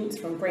students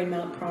from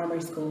Greenmount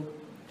Primary School.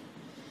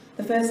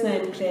 The first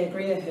name Claire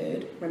Greer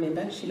heard,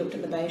 remember, she looked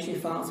at the Beju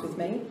files with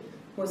me,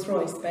 was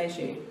Royce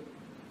Beju.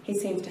 He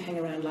seems to hang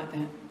around like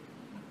that.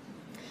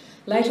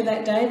 Later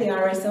that day, the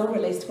RSL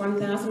released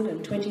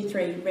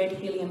 1,023 red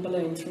helium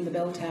balloons from the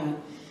bell tower,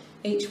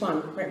 each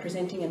one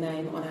representing a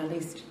name on our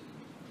list.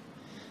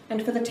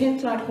 And for the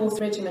 10th Light Horse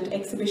Regiment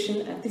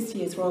exhibition at this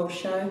year's Royal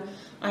Show,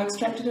 I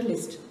extracted a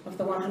list of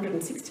the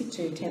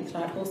 162 10th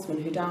Light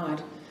Horsemen who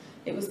died.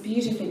 It was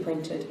beautifully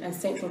printed and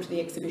central to the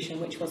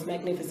exhibition, which was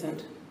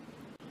magnificent.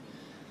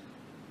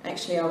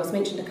 Actually, I was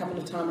mentioned a couple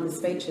of times in the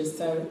speeches,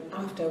 so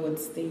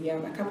afterwards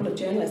a couple of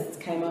journalists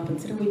came up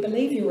and said, "We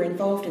believe you were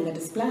involved in the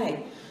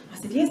display." I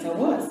said, "Yes, I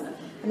was."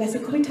 And they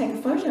said, could we take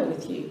a photo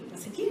with you? I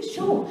said, yeah,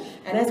 sure.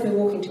 And as we're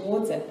walking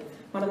towards it,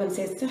 one of them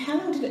says, so how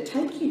long did it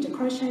take you to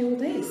crochet all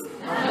these?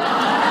 I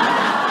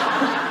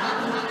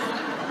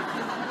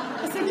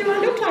said, do I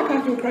look like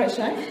I can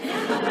crochet?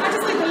 I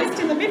just did the list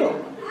in the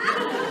middle.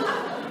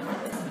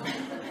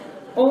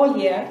 All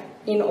year,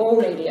 in all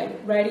media,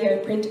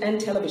 radio, print and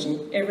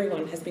television,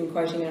 everyone has been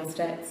quoting our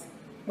stats.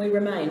 We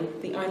remain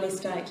the only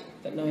state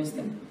that knows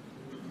them.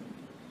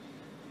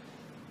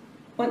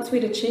 Once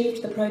we'd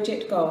achieved the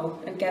project goal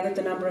and gathered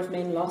the number of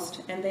men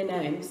lost and their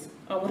names,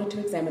 I wanted to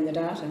examine the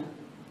data.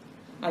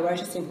 I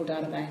wrote a simple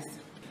database.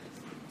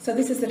 So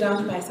this is the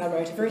database I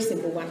wrote, a very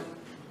simple one,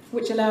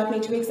 which allowed me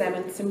to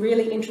examine some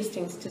really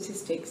interesting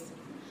statistics.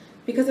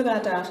 Because of our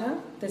data,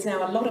 there's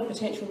now a lot of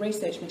potential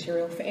research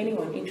material for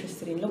anyone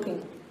interested in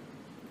looking.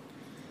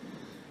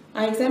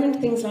 I examined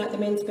things like the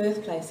men's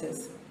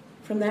birthplaces.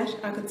 From that,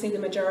 I could see the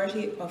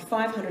majority of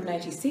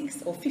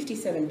 586, or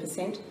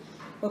 57%,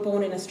 were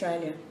born in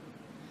Australia.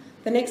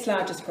 The next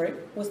largest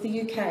group was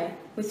the UK,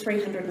 with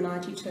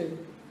 392.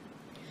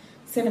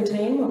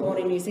 17 were born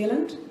in New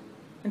Zealand,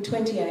 and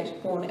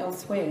 28 born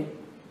elsewhere.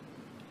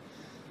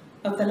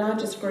 Of the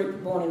largest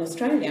group born in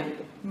Australia,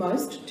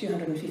 most,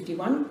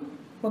 251,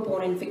 were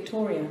born in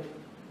Victoria,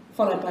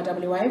 followed by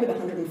WA with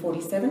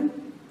 147,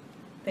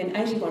 then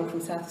 81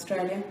 from South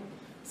Australia,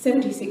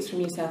 76 from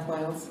New South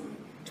Wales,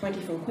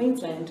 20 from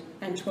Queensland,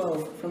 and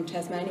 12 from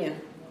Tasmania.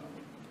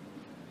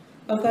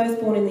 Of those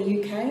born in the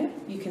UK,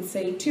 you can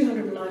see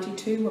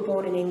 292 were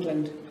born in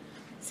England,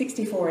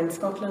 64 in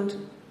Scotland,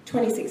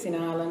 26 in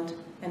Ireland,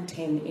 and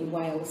 10 in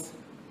Wales.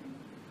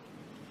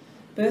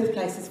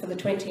 Birthplaces for the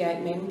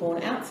 28 men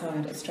born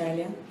outside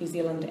Australia, New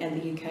Zealand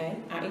and the UK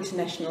are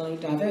internationally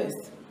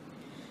diverse.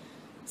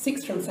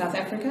 6 from South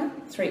Africa,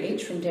 3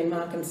 each from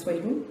Denmark and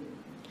Sweden,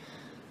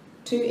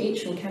 2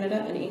 each from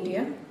Canada and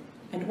India,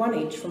 and 1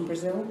 each from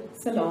Brazil,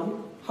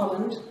 Ceylon,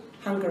 Holland,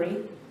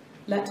 Hungary,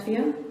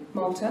 Latvia,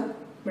 Malta,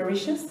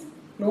 Mauritius,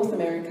 North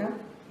America,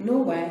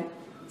 Norway,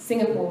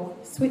 Singapore,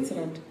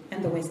 Switzerland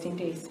and the West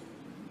Indies.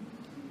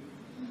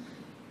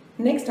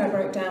 Next I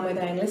broke down where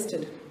they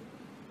enlisted.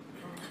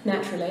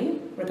 Naturally,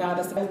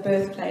 regardless of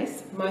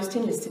birthplace, most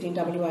enlisted in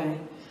WA.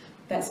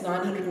 That's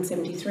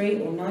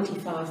 973 or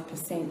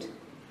 95%.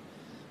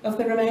 Of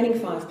the remaining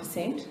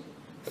 5%,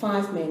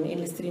 5 men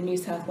enlisted in New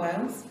South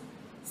Wales,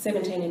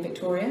 17 in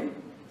Victoria,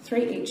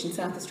 3 each in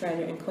South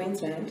Australia and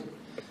Queensland,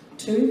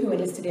 2 who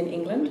enlisted in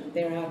England,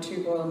 there are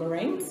 2 Royal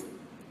Marines,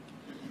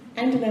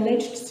 and an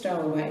alleged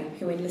stowaway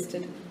who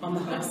enlisted on the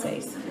high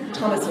seas,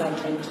 Thomas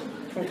Lakeland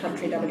from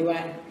country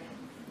WA.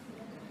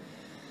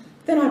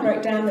 Then I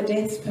broke down the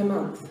deaths per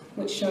month,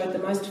 which showed the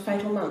most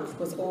fatal month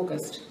was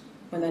August,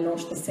 when they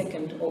launched the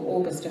second or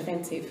August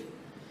offensive,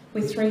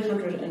 with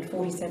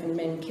 347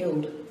 men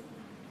killed.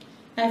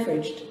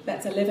 Averaged,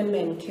 that's 11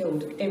 men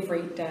killed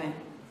every day.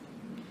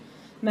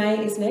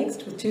 May is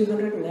next with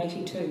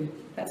 282,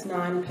 that's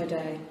 9 per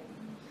day.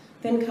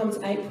 Then comes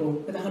April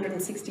with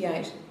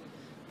 168.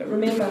 But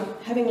remember,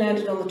 having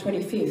landed on the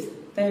 25th,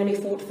 they only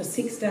fought for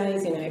 6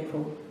 days in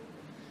April.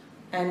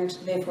 And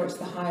therefore it's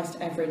the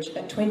highest average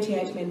at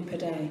 28 men per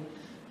day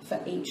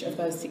for each of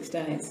those 6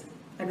 days.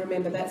 And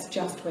remember, that's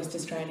just West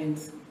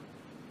Australians.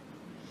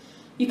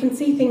 You can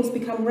see things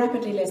become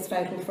rapidly less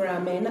fatal for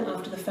our men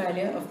after the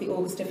failure of the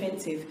August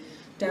offensive,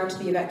 down to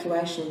the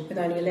evacuation, with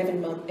only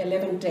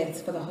 11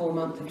 deaths for the whole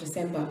month of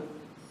December.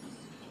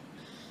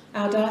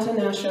 Our data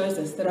now shows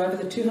us that over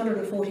the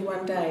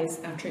 241 days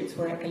our troops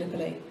were at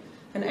Gallipoli,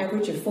 an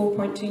average of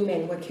 4.2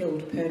 men were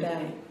killed per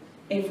day,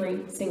 every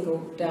single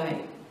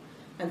day,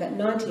 and that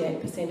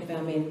 98% of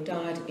our men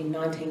died in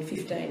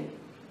 1915.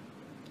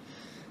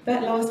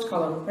 That last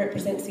column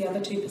represents the other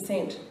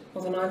 2%,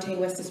 or the 19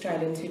 West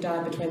Australians who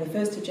died between the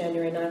 1st of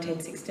January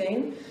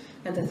 1916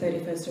 and the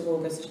 31st of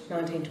August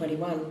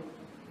 1921.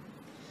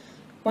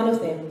 One of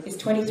them is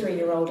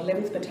 23-year-old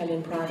 11th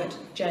Battalion Private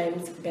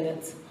James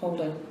Bennett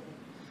Holder.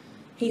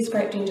 He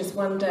scraped in just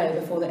 1 day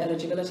before the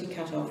eligibility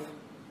cut-off.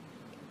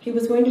 He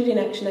was wounded in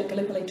action at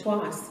Gallipoli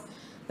twice.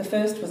 The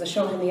first was a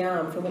shot in the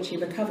arm from which he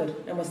recovered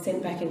and was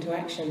sent back into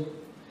action.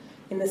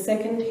 In the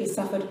second, he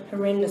suffered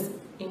horrendous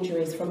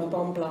injuries from a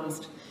bomb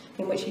blast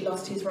in which he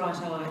lost his right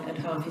eye and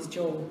half his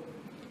jaw.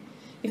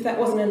 If that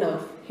wasn't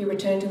enough, he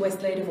returned to West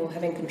Leederville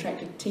having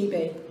contracted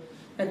TB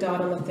and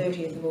died on the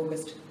 30th of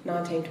August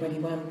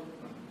 1921.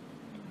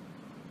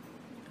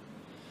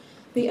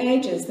 The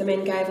ages the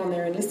men gave on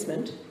their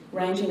enlistment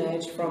range in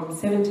age from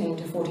 17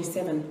 to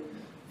 47.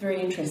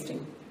 Very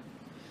interesting.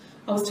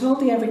 I was told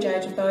the average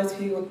age of those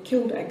who were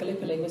killed at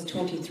Gallipoli was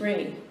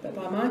 23, but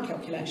by my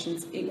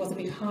calculations it was a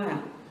bit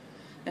higher.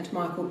 And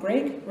Michael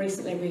Gregg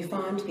recently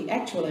refined the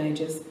actual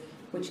ages,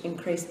 which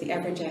increased the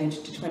average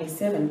age to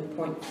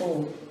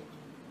 27.4.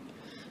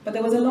 But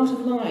there was a lot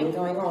of lying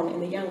going on in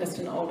the youngest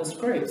and oldest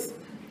groups.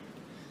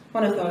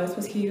 One of those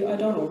was Hugh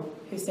O'Donnell,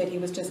 who said he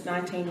was just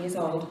 19 years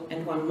old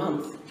and 1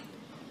 month,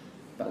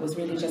 but was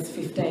really just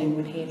 15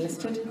 when he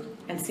enlisted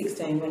and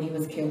 16 when he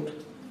was killed.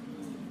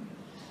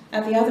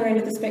 At the other end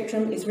of the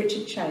spectrum is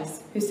Richard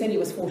Chase, who said he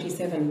was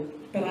 47,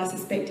 but I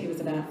suspect he was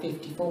about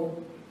 54.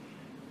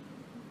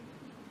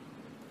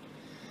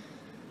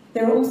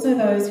 There are also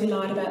those who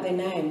lied about their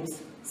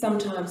names,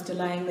 sometimes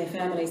delaying their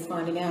families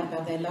finding out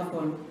about their loved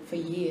one for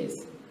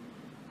years.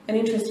 An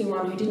interesting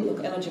one who didn't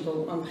look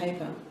eligible on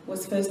paper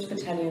was 1st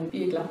Battalion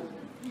bugler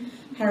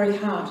Harry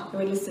Hart, who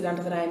enlisted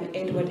under the name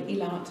Edward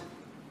Elart.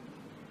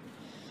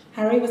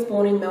 Harry was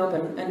born in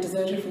Melbourne and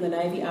deserted from the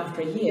Navy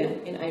after a year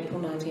in April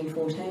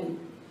 1914.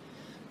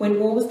 When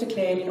war was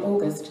declared in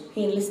August,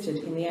 he enlisted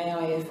in the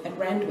AIF at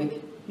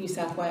Randwick, New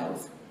South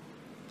Wales,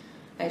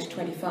 aged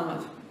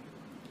 25.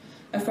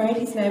 Afraid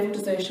his naval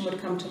desertion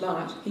would come to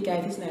light, he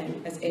gave his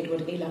name as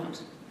Edward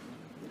Elart.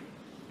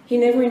 He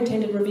never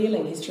intended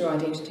revealing his true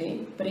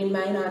identity, but in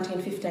May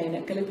 1915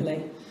 at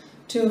Gallipoli,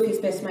 2 of his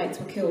best mates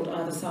were killed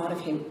either side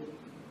of him.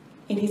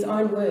 In his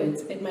own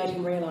words, it made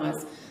him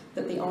realise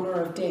that the honour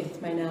of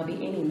death may now be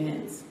any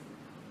man's.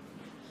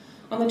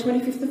 On the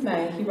 25th of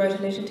May, he wrote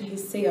a letter to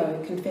his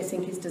CO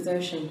confessing his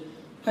desertion,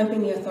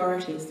 hoping the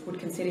authorities would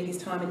consider his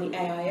time in the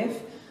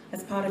AIF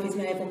as part of his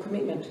naval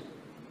commitment,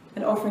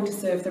 and offering to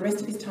serve the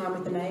rest of his time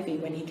with the Navy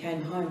when he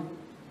came home.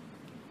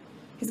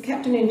 His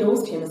captain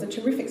endorsed him as a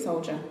terrific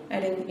soldier,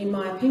 adding, "In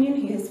my opinion,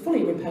 he has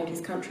fully repaid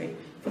his country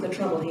for the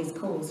trouble he has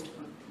caused."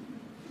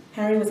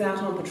 Harry was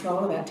out on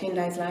patrol about 10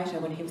 days later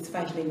when he was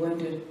fatally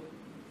wounded.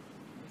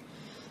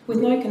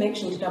 With no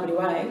connection to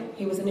WA,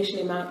 he was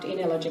initially marked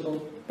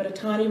ineligible, but a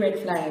tiny red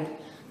flag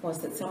was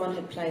that someone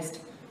had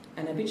placed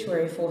an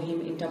obituary for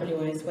him in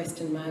WA's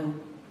Western Mail.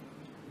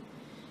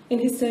 In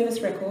his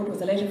service record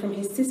was a letter from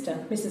his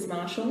sister, Mrs.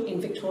 Marshall, in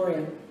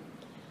Victoria,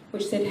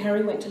 which said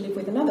Harry went to live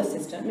with another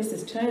sister,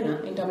 Mrs.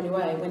 Turner, in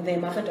WA when their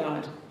mother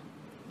died.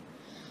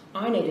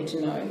 I needed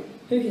to know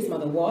who his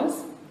mother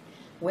was,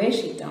 where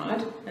she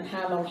died, and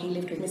how long he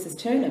lived with Mrs.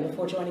 Turner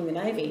before joining the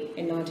Navy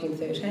in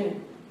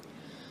 1913.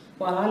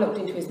 While I looked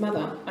into his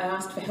mother, I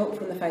asked for help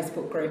from the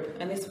Facebook group,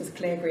 and this was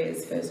Claire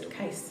Greer's first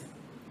case.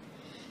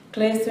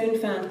 Claire soon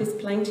found this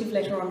plaintive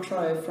letter on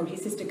trove from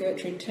his sister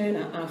Gertrude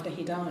Turner after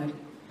he died.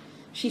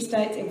 She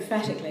states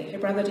emphatically her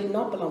brother did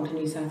not belong to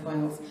New South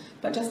Wales,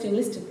 but just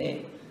enlisted there,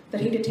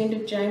 that he'd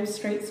attended James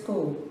Street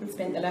School and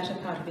spent the latter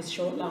part of his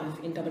short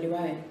life in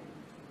WA.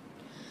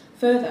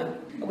 Further,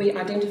 we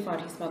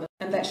identified his mother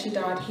and that she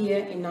died here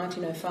in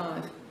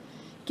 1905.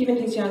 Given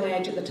his young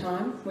age at the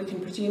time, we can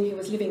presume he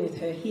was living with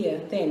her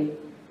here then,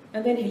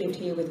 and then he lived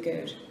here with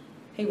Gert.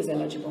 He was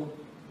eligible.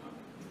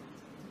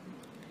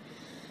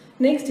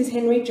 Next is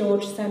Henry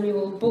George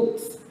Samuel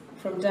Bultz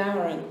from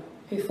Durant,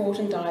 who fought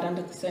and died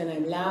under the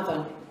surname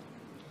Lowther.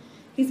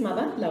 His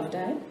mother,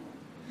 Lovelady,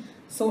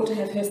 sought to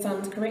have her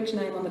son's correct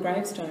name on the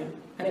gravestone,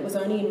 and it was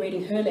only in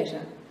reading her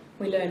letter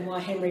we learn why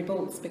Henry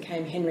Bultz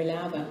became Henry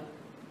Lowther.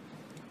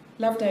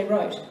 Lovelady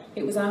wrote,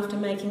 "It was after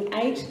making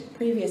 8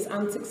 previous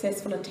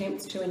unsuccessful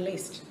attempts to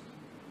enlist."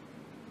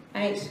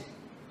 8.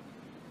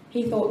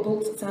 He thought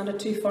Bultz sounded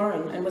too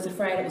foreign and was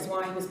afraid it was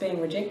why he was being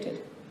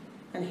rejected.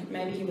 And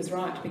maybe he was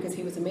right, because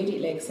he was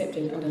immediately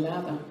accepted under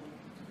Lowther.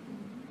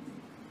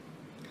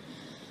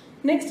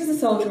 Next is a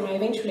soldier I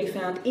eventually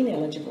found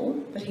ineligible,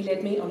 but he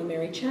led me on a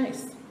merry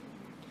chase.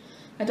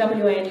 A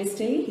WA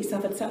enlistee, he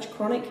suffered such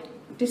chronic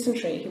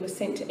dysentery he was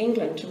sent to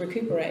England to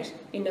recuperate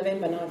in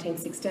November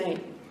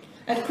 1916.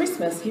 At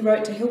Christmas, he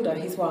wrote to Hilda,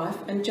 his wife,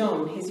 and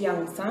John, his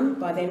young son,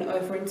 by then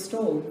over in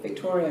Stawell,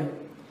 Victoria.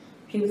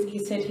 He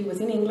said he was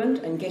in England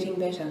and getting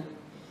better.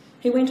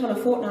 He went on a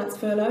fortnight's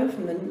furlough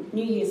from the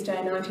New Year's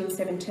Day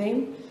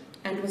 1917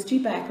 and was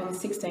due back on the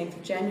 16th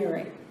of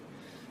January.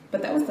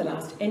 But that was the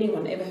last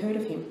anyone ever heard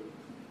of him.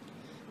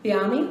 The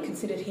Army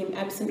considered him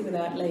absent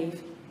without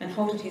leave and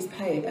halted his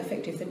pay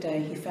effective the day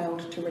he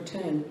failed to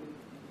return.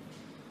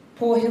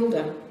 Poor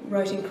Hilda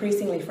wrote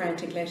increasingly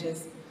frantic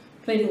letters,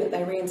 pleading that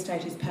they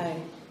reinstate his pay,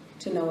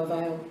 to no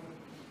avail.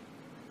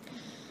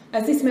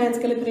 As this man's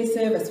Gallipoli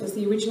service was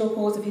the original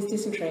cause of his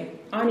dysentery,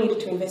 I needed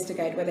to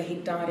investigate whether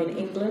he'd died in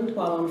England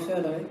while on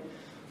furlough,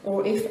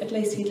 or if at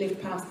least he'd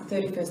lived past the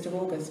 31st of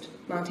August,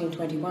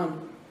 1921.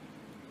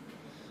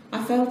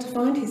 I failed to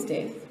find his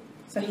death,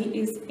 so he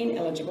is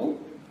ineligible,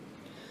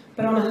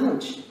 but on a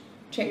hunch,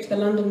 checked the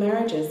London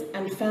marriages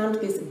and found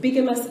this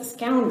bigamous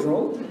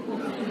scoundrel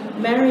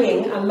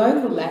marrying a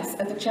local lass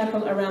at the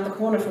chapel around the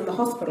corner from the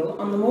hospital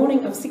on the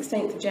morning of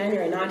 16th of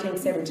January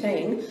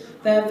 1917,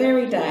 the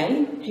very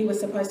day he was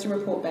supposed to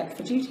report back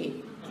for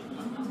duty.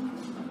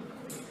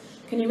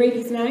 Can you read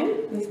his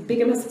name, this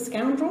bigamous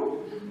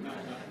scoundrel?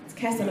 It's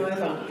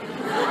Casanova.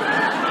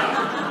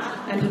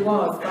 And he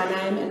was, by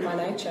name and by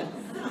nature.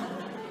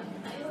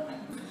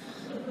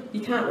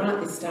 You can't write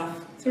this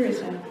stuff,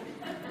 seriously.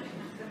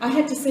 I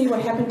had to see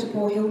what happened to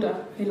poor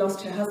Hilda, who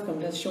lost her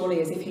husband as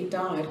surely as if he'd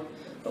died,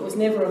 but was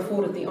never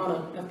afforded the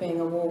honour of being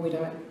a war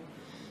widow.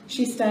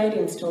 She stayed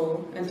in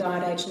Stawell and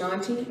died aged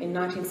 90 in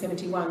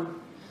 1971,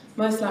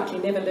 most likely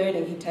never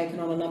learning he'd taken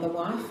on another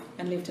wife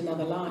and lived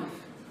another life.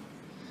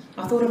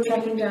 I thought of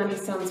tracking down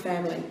his son's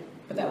family,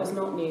 but that was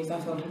not news I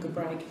thought I could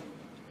break.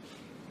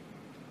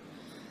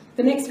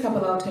 The next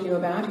couple I'll tell you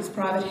about is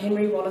Private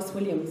Henry Wallace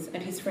Williams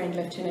and his friend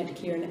Lieutenant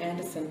Kieran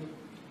Anderson.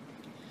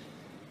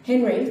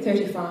 Henry,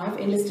 35,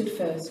 enlisted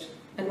first,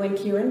 and when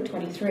Kieran,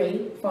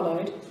 23,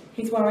 followed,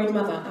 his worried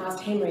mother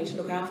asked Henry to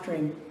look after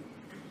him.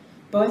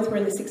 Both were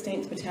in the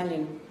 16th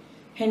Battalion.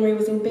 Henry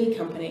was in B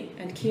Company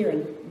and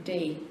Kieran,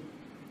 D.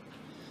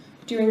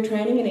 During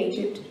training in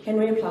Egypt,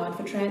 Henry applied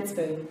for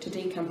transfer to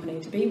D Company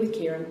to be with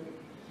Kieran.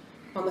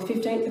 On the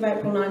 15th of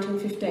April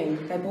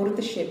 1915, they boarded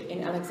the ship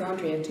in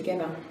Alexandria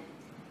together.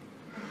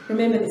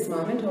 Remember this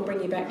moment, I'll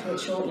bring you back to it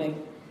shortly.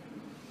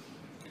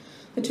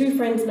 The two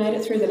friends made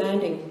it through the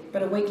landing,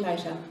 but a week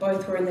later,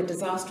 both were in the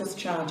disastrous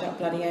charge up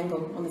Bloody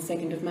Angle on the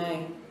 2nd of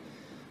May,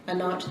 a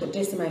night that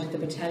decimated the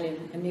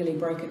battalion and nearly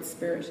broke its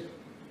spirit.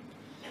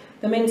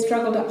 The men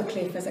struggled up the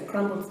cliff as it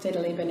crumbled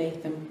steadily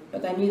beneath them,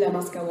 but they knew they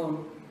must go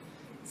on.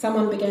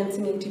 Someone began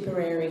singing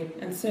Tipperary,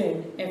 and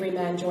soon every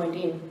man joined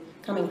in,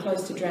 coming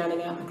close to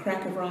drowning out the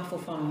crack of rifle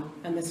fire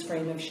and the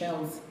scream of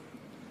shells.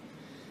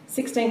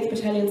 16th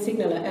Battalion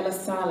signaller Ellis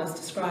Silas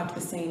described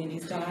the scene in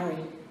his diary.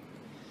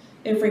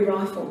 Every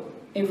rifle,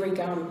 every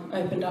gun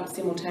opened up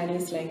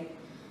simultaneously.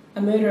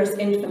 A murderous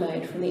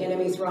enfilade from the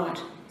enemy's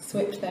right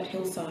swept that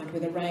hillside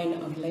with a rain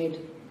of lead.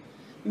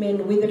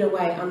 Men withered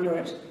away under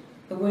it.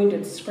 The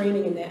wounded,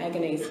 screaming in their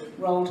agonies,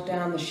 rolled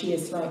down the sheer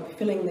slope,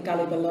 filling the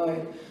gully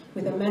below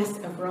with a mass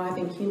of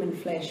writhing human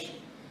flesh,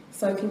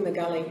 soaking the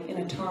gully in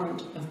a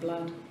torrent of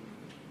blood.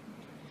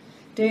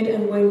 Dead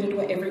and wounded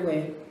were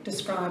everywhere,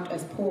 described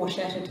as poor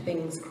shattered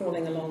things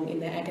crawling along in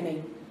their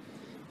agony.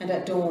 And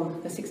at dawn,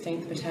 the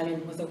 16th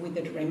Battalion was a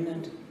withered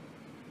remnant.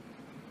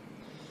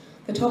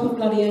 The top of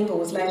Bloody Angle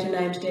was later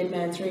named Dead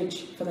Man's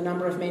Ridge for the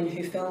number of men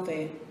who fell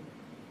there.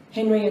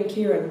 Henry and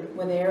Kieran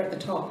were there at the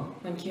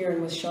top when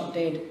Kieran was shot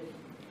dead.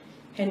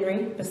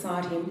 Henry,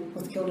 beside him,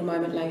 was killed a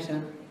moment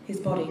later, his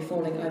body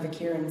falling over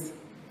Kieran's.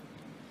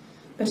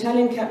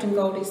 Battalion Captain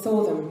Goldie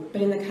saw them,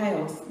 but in the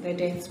chaos, their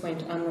deaths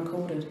went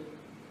unrecorded.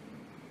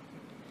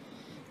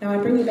 Now I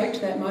bring you back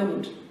to that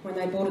moment when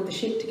they boarded the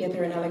ship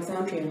together in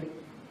Alexandria.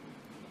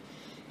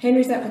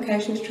 Henry's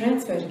application to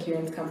transfer to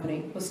Kieran's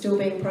company was still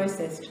being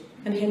processed,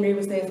 and Henry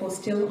was therefore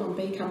still on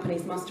B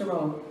Company's muster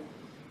roll.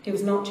 He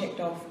was not checked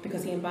off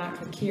because he embarked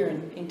with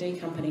Kieran in D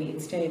Company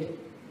instead.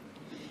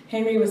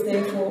 Henry was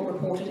therefore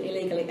reported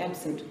illegally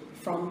absent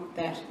from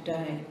that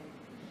day.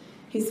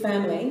 His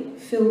family,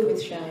 filled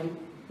with shame,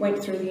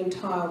 went through the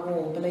entire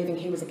war believing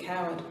he was a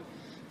coward,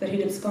 that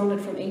he'd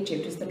absconded from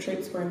Egypt as the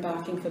troops were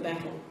embarking for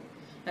battle,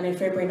 and in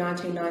February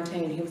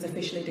 1919 he was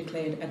officially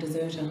declared a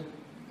deserter.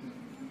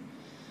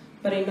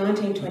 But in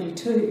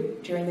 1922,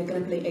 during the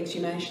Gallipoli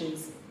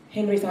exhumations,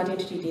 Henry's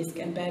identity disc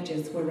and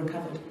badges were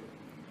recovered.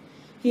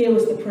 Here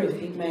was the proof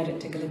he'd made it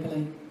to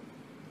Gallipoli.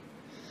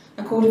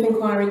 A court of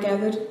inquiry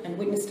gathered and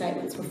witness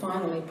statements were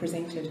finally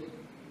presented.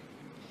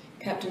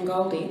 Captain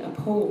Goldie,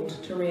 appalled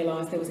to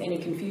realise there was any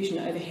confusion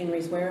over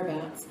Henry's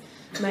whereabouts,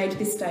 made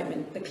this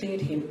statement that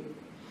cleared him.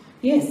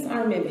 Yes, I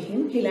remember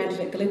him. He landed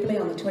at Gallipoli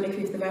on the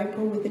 25th of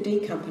April with the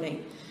D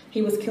Company.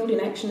 He was killed in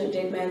action at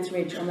Dead Man's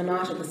Ridge on the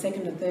night of the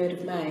 2nd and 3rd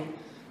of May.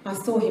 I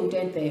saw him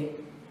dead there.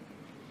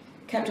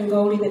 Captain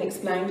Goldie then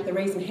explained the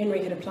reason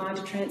Henry had applied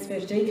to transfer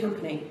to D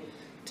Company,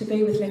 to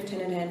be with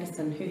Lieutenant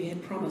Anderson, who he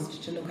had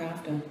promised to look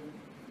after.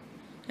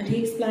 And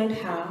he explained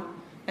how,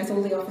 as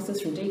all the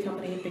officers from D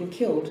Company had been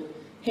killed,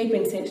 he'd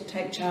been sent to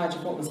take charge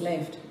of what was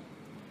left.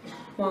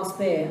 Whilst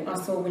there, I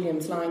saw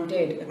Williams lying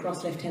dead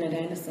across Lieutenant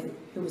Anderson,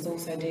 who was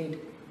also dead.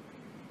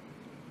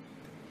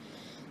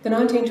 The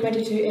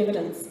 1922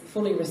 evidence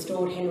fully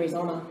restored Henry's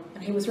honour,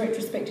 and he was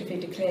retrospectively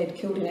declared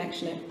killed in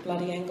action at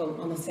Bloody Angle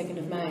on the 2nd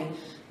of May,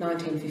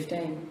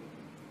 1915.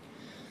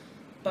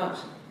 But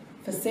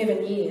for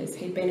 7 years,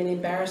 he'd been an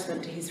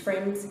embarrassment to his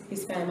friends,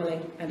 his family,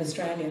 and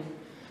Australia,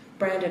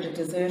 branded a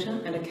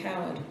deserter and a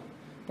coward,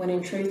 when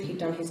in truth he'd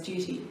done his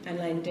duty and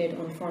lain dead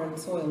on foreign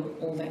soil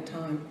all that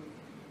time.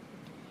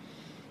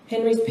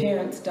 Henry's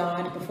parents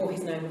died before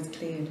his name was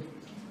cleared.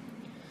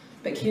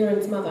 But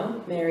Kieran's mother,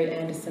 Mary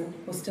Anderson,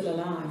 was still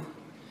alive.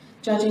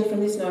 Judging from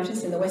this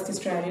notice in the West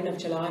Australian of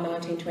July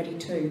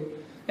 1922,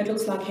 it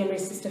looks like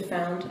Henry's sister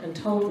found and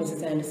told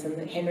Mrs. Anderson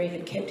that Henry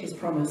had kept his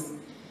promise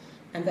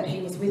and that he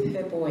was with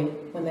her boy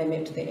when they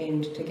met to the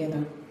end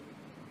together.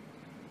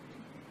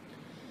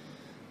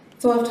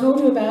 So I've told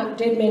you about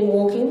dead men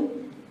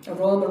walking, a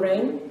Royal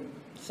Marine,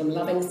 some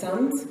loving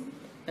sons,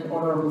 an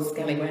honourable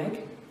scallywag,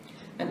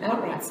 an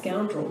outright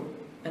scoundrel,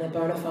 and a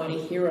bona fide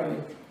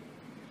hero.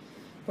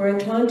 We're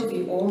inclined to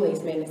view all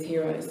these men as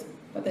heroes,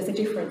 but there's a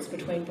difference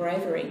between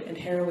bravery and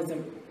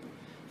heroism.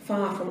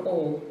 Far from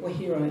all were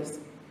heroes.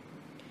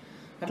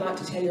 I'd like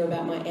to tell you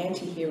about my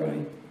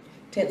anti-hero,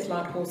 10th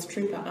Light Horse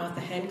Trooper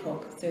Arthur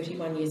Hancock,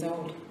 31 years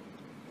old.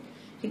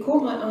 He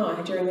caught my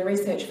eye during the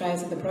research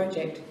phase of the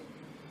project.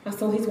 I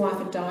saw his wife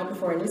had died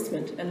before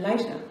enlistment, and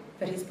later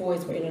that his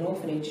boys were in an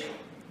orphanage.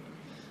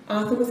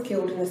 Arthur was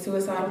killed in the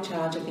suicidal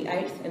charge of the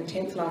 8th and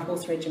 10th Light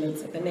Horse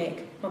Regiments at the Neck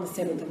on the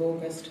 7th of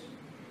August.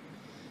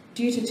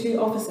 Due to two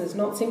officers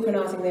not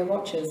synchronising their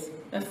watches,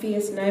 a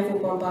fierce naval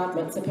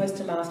bombardment supposed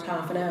to last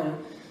half an hour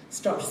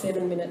stopped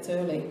 7 minutes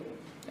early,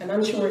 and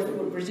unsure if it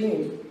would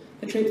resume,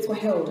 the troops were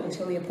held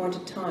until the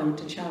appointed time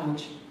to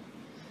charge.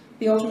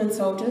 The Ottoman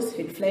soldiers,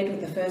 who'd fled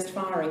with the first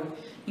firing,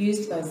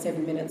 used those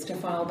 7 minutes to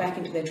file back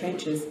into their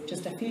trenches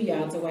just a few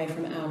yards away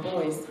from our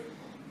boys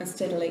and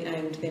steadily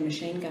aimed their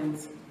machine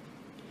guns.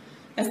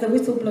 As the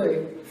whistle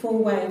blew, 4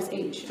 waves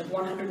each of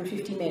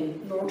 150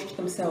 men launched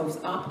themselves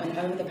up and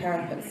over the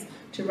parapets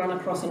to run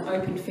across an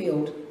open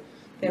field,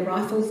 their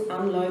rifles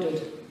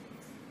unloaded.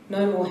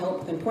 No more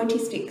help than pointy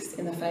sticks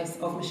in the face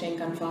of machine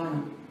gun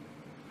fire.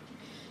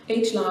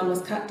 Each line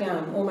was cut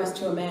down almost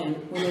to a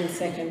man within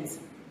seconds.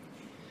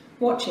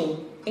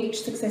 Watching,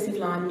 each successive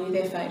line knew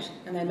their fate,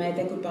 and they made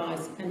their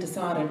goodbyes and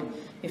decided,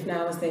 if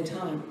now was their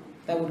time,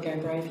 they would go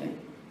bravely.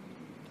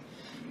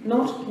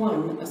 Not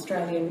one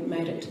Australian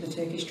made it to the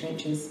Turkish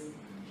trenches.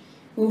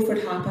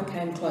 Wilfred Harper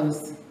came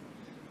close.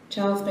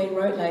 Charles Bean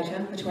wrote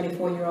later, the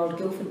 24-year-old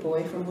Guildford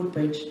boy from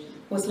Woodbridge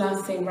was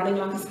last seen running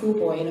like a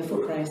schoolboy in a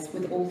foot race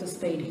with all the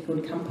speed he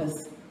could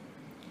compass.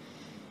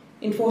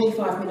 In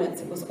 45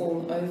 minutes it was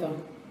all over.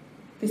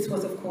 This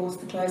was, of course,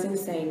 the closing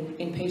scene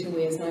in Peter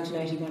Weir's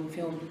 1981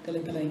 film,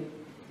 Gallipoli.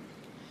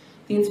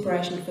 The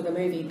inspiration for the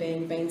movie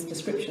being Bean's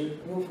description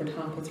of Wilfred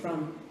Harper's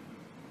run.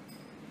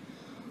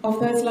 Of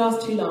those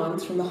last 2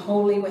 lines from the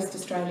wholly West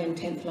Australian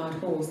 10th Light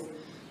Horse,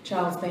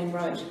 Charles Bean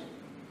wrote,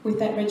 "With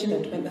that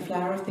regiment went the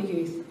flower of the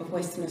youth of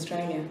Western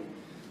Australia,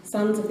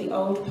 sons of the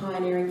old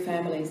pioneering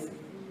families,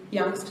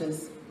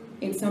 youngsters,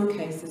 in some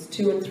cases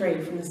 2 and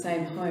 3 from the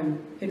same home,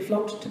 who'd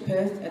flocked to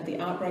Perth at the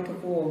outbreak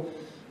of war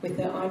with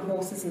their own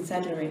horses and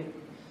saddlery.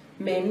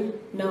 Men,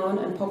 known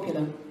and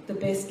popular, the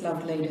best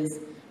loved leaders,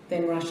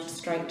 then rushed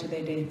straight to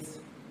their deaths."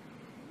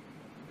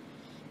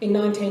 In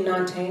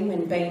 1919,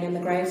 when Bean and the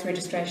Graves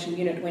Registration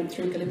Unit went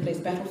through Gallipoli's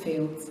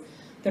battlefields,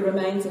 the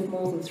remains of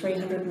more than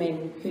 300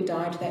 men who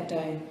died that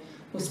day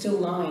were still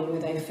lying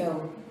where they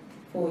fell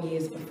 4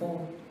 years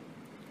before.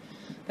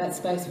 That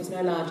space was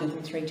no larger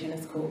than 3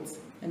 tennis courts,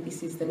 and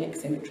this is the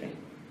next cemetery.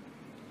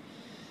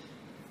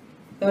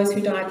 Those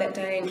who died that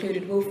day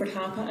included Wilfred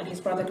Harper and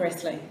his brother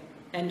Gressley,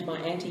 and my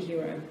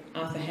anti-hero,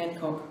 Arthur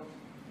Hancock.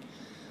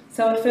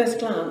 So at first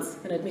glance,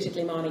 and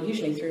admittedly mine are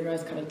usually through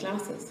rose-coloured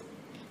glasses,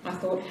 I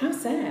thought, how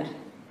sad.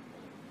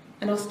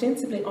 An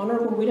ostensibly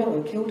honourable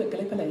widower killed at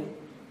Gallipoli,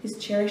 his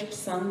cherished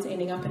sons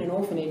ending up in an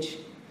orphanage.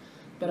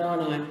 But oh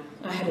no,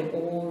 I had it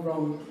all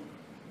wrong.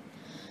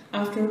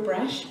 After a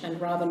brash and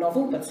rather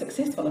novel but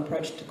successful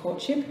approach to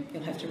courtship,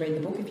 you'll have to read the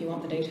book if you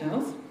want the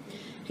details,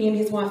 he and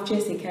his wife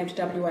Jessie came to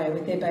WA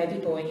with their baby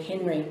boy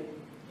Henry.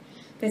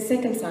 Their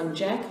second son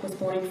Jack was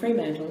born in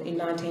Fremantle in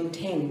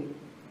 1910.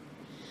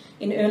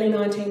 In early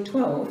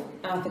 1912,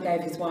 Arthur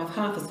gave his wife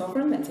half a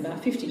sovereign, that's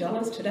about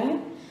 $50 today,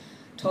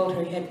 told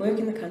her he had work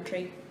in the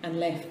country and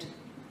left.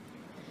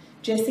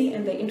 Jessie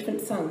and their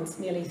infant sons,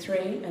 nearly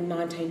 3 and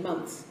 19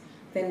 months,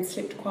 then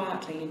slipped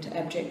quietly into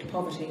abject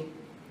poverty.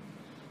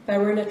 They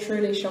were in a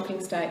truly shocking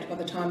state by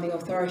the time the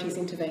authorities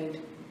intervened.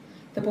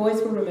 The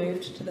boys were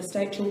removed to the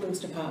State Children's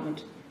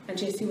Department and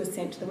Jessie was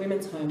sent to the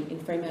Women's Home in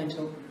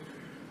Fremantle.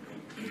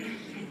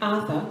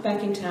 Arthur,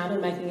 back in town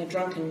and making a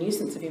drunken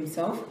nuisance of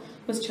himself,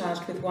 was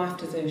charged with wife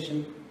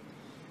desertion.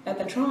 At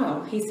the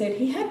trial, he said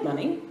he had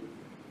money.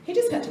 He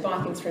just had to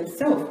buy things for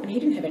himself and he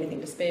didn't have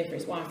anything to spare for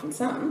his wife and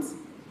sons.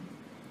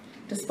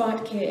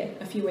 Despite care,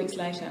 a few weeks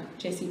later,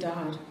 Jessie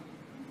died.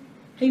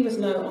 He was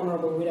no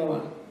honourable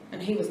widower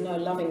and he was no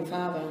loving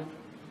father.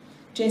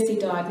 Jessie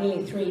died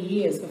nearly 3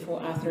 years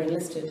before Arthur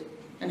enlisted,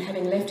 and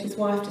having left his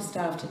wife to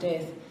starve to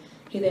death,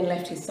 he then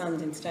left his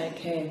sons in state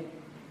care,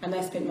 and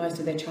they spent most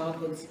of their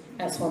childhoods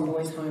at Swan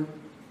Boys' Home.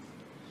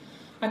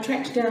 I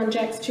tracked down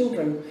Jack's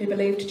children, who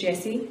believed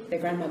Jessie, their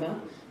grandmother,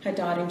 had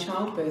died in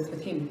childbirth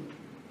with him.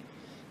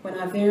 When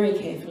I very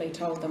carefully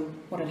told them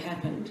what had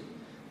happened,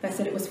 they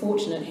said it was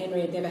fortunate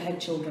Henry had never had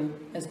children,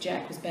 as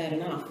Jack was bad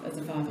enough as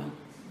a father.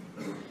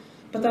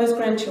 But those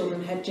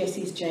grandchildren had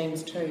Jessie's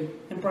genes too,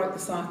 and broke the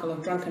cycle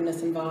of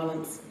drunkenness and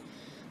violence.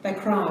 They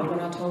cried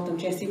when I told them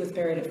Jessie was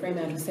buried at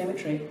Fremantle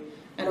Cemetery,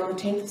 and on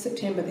the 10th of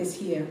September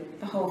this year,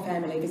 the whole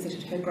family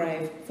visited her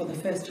grave for the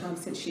first time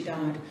since she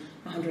died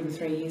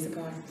 103 years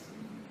ago.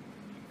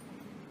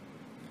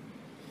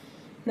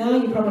 Now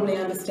you probably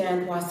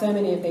understand why so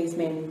many of these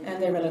men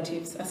and their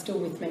relatives are still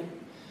with me,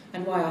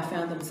 and why I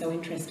found them so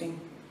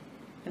interesting,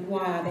 and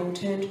why I then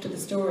turned to the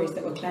stories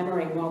that were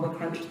clamouring while we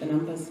crunched the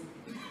numbers.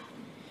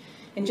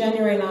 In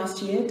January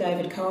last year,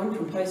 David Cohen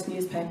from Post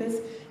Newspapers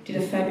did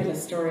a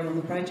fabulous story on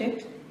the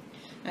project,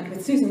 and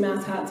with Susan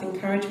Mousehart's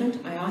encouragement,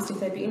 I asked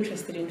if they'd be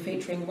interested in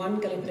featuring one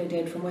Gallipoli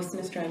dead from Western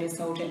Australia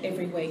soldier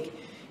every week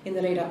in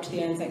the lead up to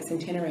the Anzac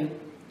Centenary.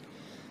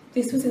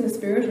 This was in the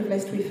spirit of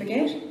Lest We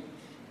Forget,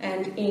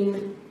 and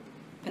in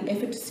an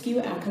effort to skew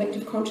our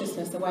collective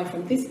consciousness away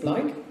from this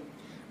bloke,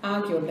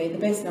 arguably the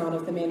best known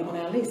of the men on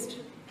our list.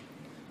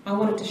 I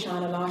wanted to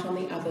shine a light on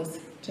the others,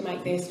 to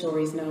make their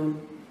stories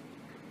known.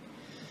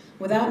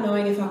 Without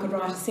knowing if I could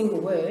write a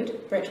single word,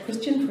 Brett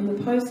Christian from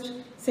the Post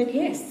said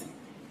yes.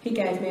 He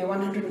gave me a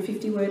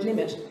 150-word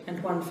limit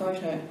and 1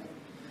 photo.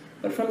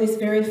 But from this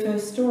very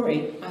first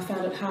story, I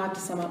found it hard to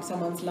sum up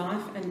someone's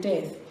life and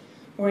death,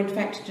 or in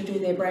fact to do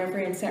their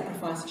bravery and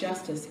sacrifice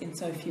justice in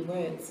so few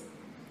words.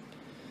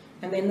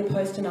 And then the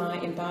Post and I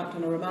embarked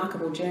on a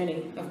remarkable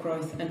journey of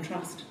growth and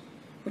trust,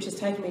 which has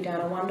taken me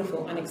down a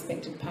wonderful,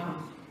 unexpected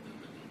path.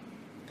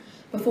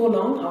 Before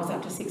long, I was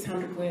up to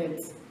 600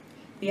 words.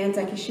 The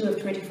Anzac issue of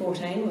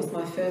 2014 was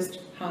my first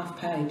half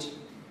page.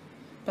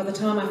 By the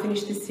time I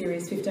finished this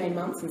series 15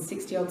 months and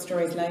 60 odd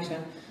stories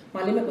later,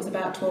 my limit was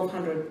about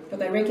 1,200, but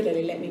they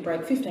regularly let me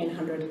break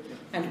 1,500,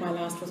 and my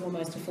last was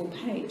almost a full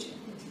page.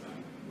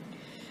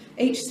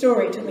 Each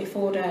story took me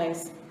 4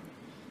 days.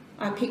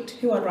 I picked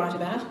who I'd write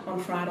about on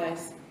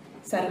Fridays.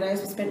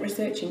 Saturdays were spent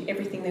researching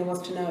everything there was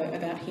to know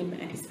about him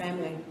and his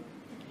family.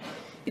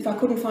 If I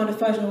couldn't find a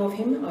photo of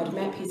him, I'd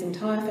map his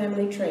entire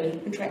family tree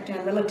and track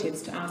down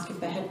relatives to ask if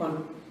they had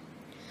one.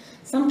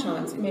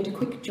 Sometimes it meant a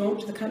quick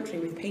jaunt to the country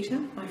with Peter,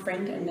 my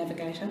friend and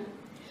navigator,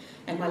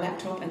 and my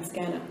laptop and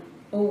scanner,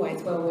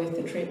 always well worth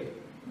the trip.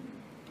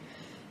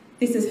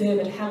 This is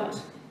Herbert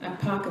Hallett, a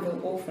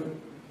Parkerville orphan.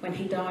 When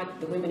he died,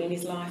 the women in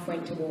his life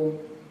went to war.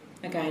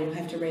 Again, you'll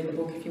have to read the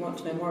book if you want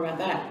to know more about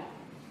that.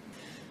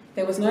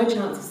 There was no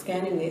chance of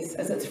scanning this,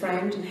 as it's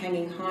framed and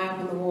hanging high up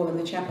on the wall in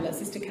the chapel at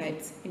Sister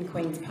Kate's in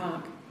Queen's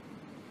Park.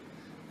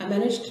 I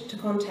managed to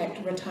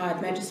contact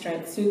retired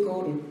magistrate Sue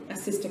Gordon, a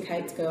Sister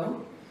Kate's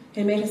girl,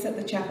 who met us at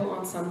the chapel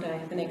on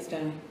Sunday, the next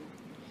day.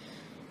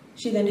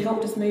 She then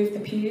helped us move the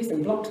pews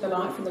and blocked the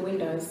light from the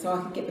windows so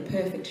I could get the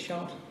perfect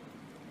shot.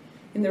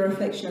 In the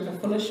reflection of a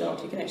fuller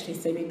shot, you can actually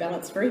see me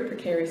balanced very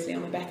precariously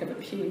on the back of a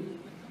pew.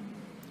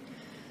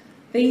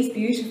 These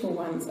beautiful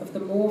ones of the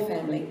Moore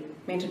family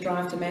meant a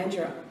drive to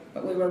Mandurah,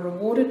 but we were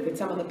rewarded with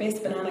some of the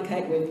best banana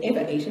cake we've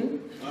ever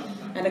eaten,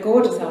 and a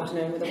gorgeous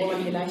afternoon with a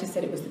woman who later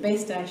said it was the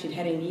best day she'd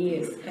had in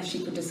years, as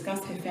she could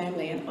discuss her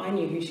family and I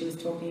knew who she was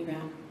talking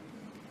about.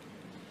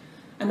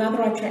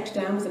 Another I tracked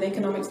down was an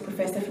economics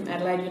professor from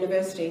Adelaide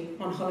University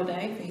on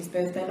holiday for his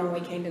birthday long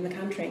weekend in the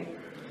country.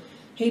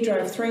 He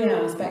drove 3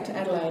 hours back to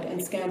Adelaide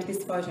and scanned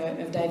this photo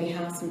of Davy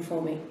Harson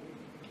for me.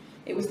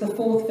 It was the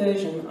 4th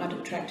version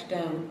I'd tracked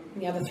down.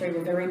 The other 3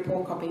 were very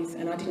poor copies,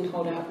 and I didn't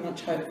hold out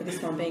much hope for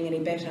this one being any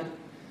better.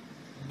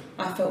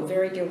 I felt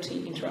very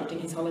guilty interrupting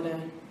his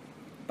holiday.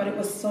 But it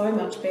was so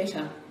much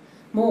better.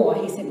 More,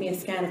 he sent me a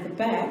scan of the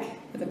back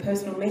with a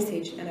personal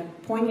message and a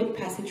poignant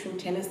passage from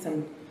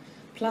Tennyson,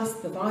 plus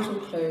the vital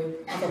clue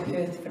of a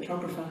Perth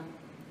photographer.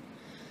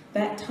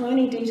 That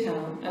tiny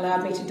detail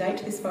allowed me to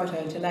date this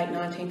photo to late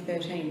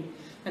 1913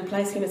 and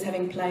place him as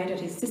having played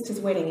at his sister's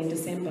wedding in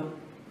December.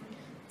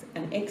 It's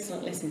an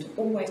excellent lesson to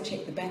always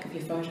check the back of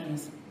your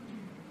photos.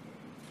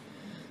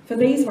 For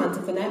these ones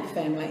of the Knapp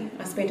family,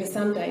 I spent a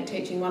Sunday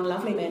teaching one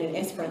lovely man in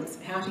Esperance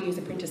how to use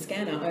a printer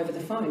scanner over the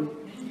phone.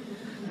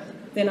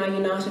 Then I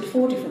united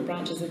 4 different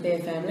branches of their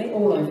family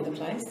all over the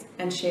place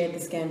and shared the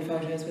scanned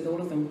photos with all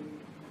of them.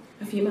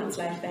 A few months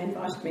later, they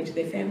invited me to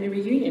their family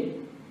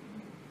reunion.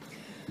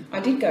 I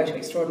did go to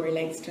extraordinary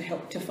lengths to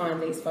help to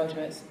find these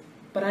photos,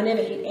 but I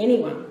never hit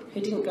anyone who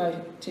didn't go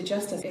to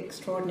just as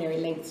extraordinary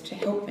lengths to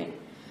help me.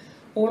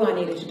 All I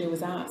needed to do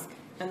was ask,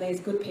 and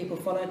these good people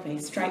followed me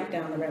straight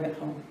down the rabbit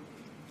hole.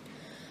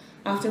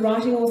 After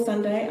writing all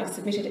Sunday, I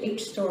submitted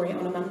each story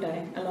on a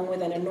Monday, along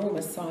with an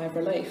enormous sigh of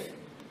relief.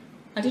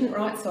 I didn't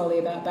write solely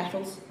about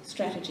battles,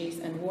 strategies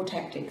and war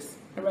tactics.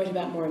 I wrote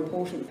about more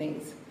important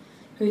things: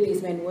 who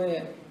these men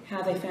were,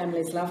 how their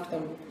families loved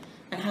them,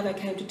 and how they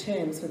came to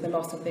terms with the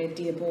loss of their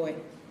dear boy.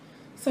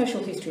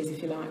 Social histories,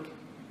 if you like.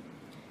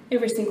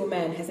 Every single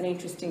man has an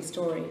interesting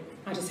story.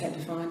 I just had to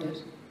find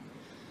it.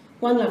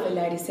 One lovely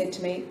lady said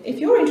to me, "If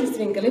you're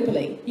interested in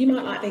Gallipoli, you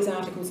might like these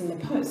articles in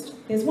the Post.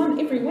 There's one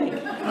every week."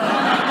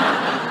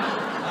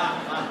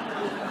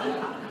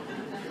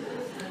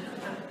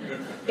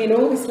 In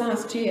August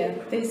last year,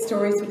 these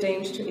stories were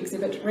deemed to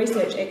exhibit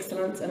research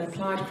excellence and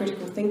applied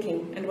critical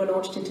thinking and were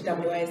launched into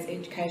WA's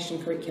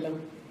education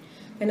curriculum.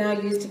 They're now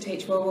used to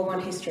teach World War I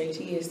history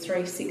to years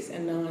 3, 6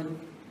 and 9.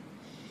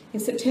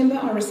 In September,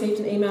 I received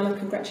an email of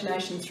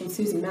congratulations from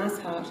Susan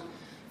Mouseheart,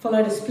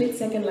 followed a split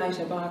second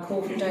later by a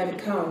call from David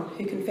Cohen,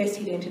 who confessed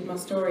he'd entered my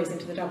stories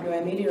into the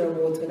WA Media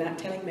Awards without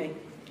telling me.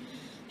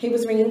 He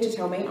was ringing to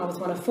tell me I was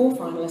one of 4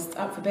 finalists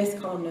up for Best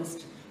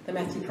Columnist, the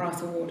Matthew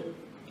Price Award,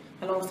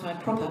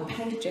 alongside proper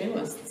paid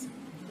journalists.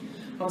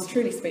 I was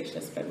truly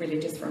speechless, but really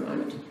just for a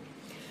moment.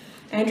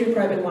 Andrew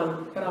Probyn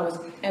won, but I was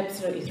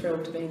absolutely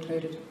thrilled to be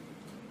included.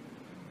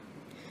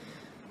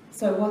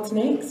 So what's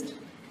next?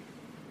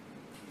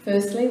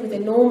 Firstly, with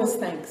enormous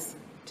thanks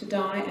to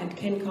Di and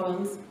Ken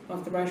Collins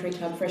of the Rotary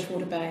Club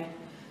Freshwater Bay,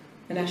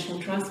 the National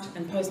Trust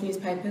and Post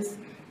newspapers,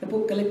 the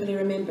book Gallipoli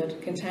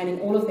Remembered, containing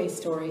all of these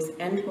stories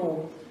and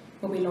more,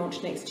 will be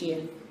launched next year.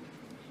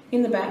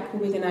 In the back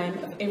will be the name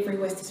of every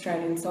West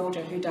Australian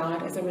soldier who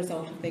died as a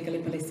result of their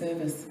Gallipoli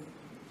service.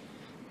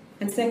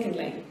 And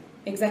secondly,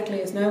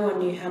 exactly as no one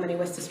knew how many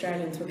West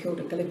Australians were killed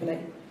at Gallipoli,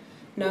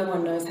 no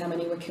one knows how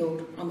many were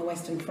killed on the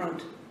Western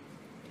Front.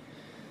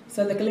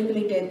 So the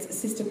Gallipoli Dead's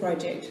sister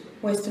project,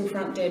 Western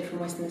Front Dead from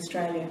Western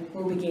Australia,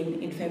 will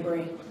begin in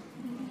February.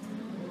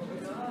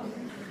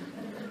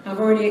 I've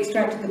already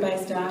extracted the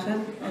base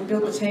data and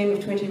built a team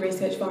of 20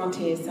 research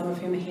volunteers, some of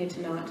whom are here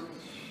tonight,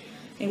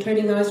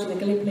 including those from the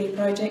Gallipoli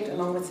project,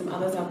 along with some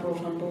others I've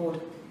brought on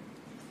board.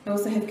 I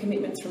also have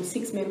commitments from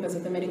 6 members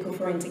of the medical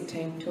forensic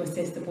team to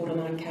assess the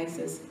borderline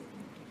cases.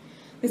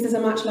 This is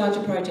a much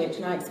larger project,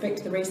 and I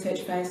expect the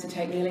research phase to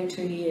take nearly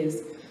 2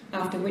 years,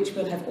 after which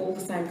we'll have all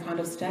the same kind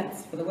of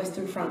stats for the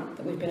Western Front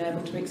that we've been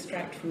able to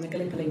extract from the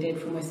Gallipoli dead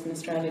from Western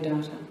Australia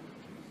data.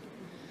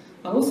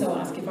 I'll also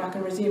ask if I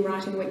can resume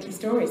writing weekly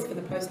stories for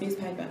the Post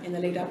newspaper in the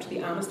lead up to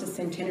the Armistice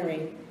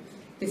Centenary,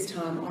 this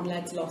time on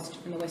lads lost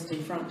in the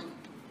Western Front.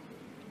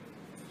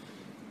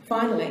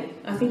 Finally,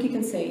 I think you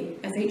can see,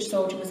 as each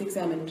soldier was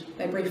examined,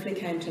 they briefly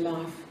came to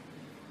life.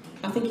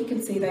 I think you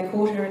can see they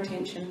caught our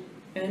attention,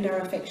 earned our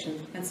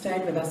affection, and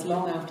stayed with us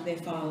long after their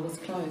file was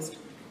closed.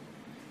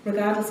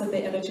 Regardless of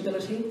their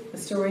eligibility, the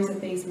stories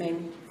of these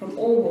men, from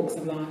all walks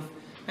of life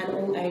and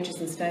all ages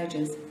and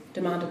stages,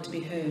 demanded to be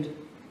heard.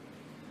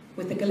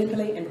 With the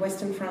Gallipoli and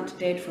Western Front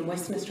dead from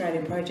Western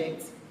Australia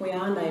projects, we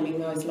are naming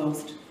those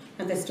lost,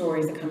 and their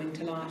stories are coming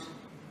to light.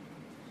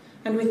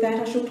 And with that,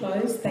 I shall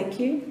close, thank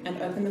you,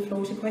 and open the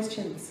floor to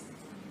questions.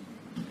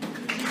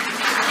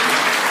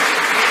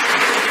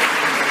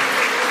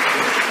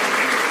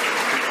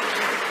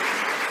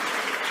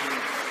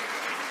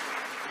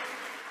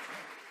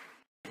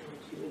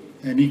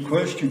 Any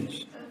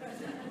questions?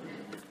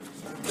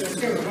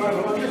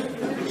 Well, I just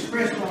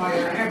express my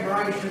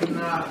admiration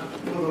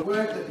for the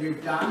work that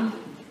you've done,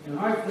 and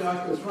hopefully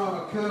I can throw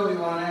a curly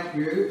one at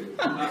you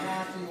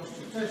regarding your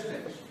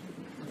statistics.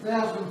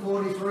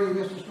 1,043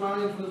 West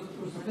Australians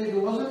was the figure,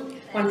 was it?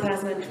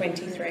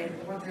 1,023.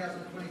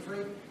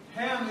 1,023.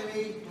 How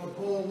many were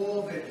Boer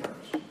War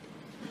veterans?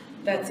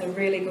 That's a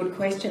really good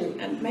question,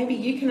 and maybe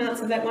you can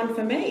answer that one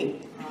for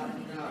me.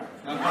 No.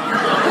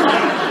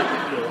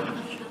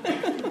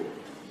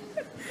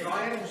 But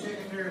I am the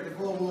secretary of the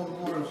Boer War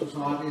Memorial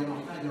Society, and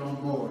I'll take it on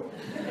board.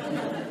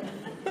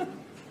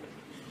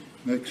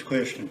 Next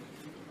question.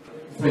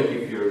 Thank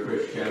you for your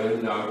request,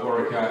 Shannon.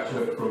 Warwick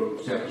Archer from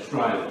South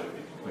Australia.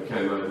 I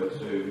came over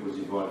was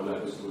invited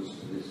over to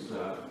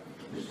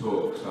this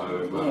talk. So,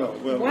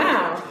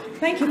 Wow,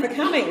 thank you for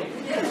coming.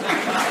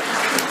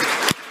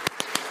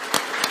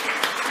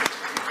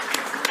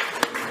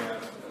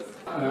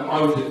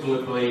 I was at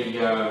Gallipoli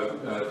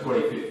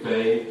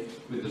 2015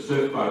 with the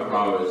surf boat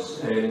rowers,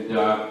 and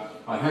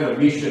I had a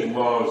mission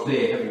while I was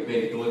there, having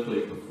been to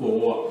Gallipoli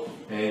before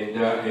and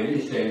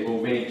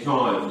Istanbul many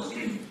times.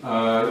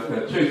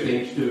 Two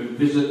things: to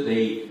visit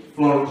the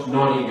Florence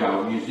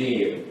Nightingale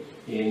Museum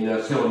in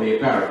Selimiye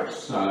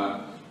Barracks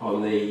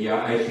on the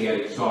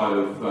Asiatic side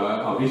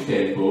of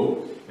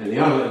Istanbul, and the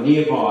other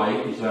nearby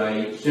is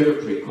a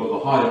cemetery called the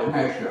Haida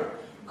Pasha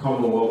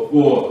Commonwealth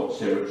War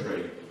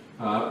Cemetery.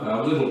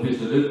 A little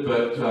visited,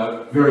 but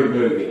very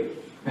moving.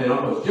 And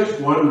I was just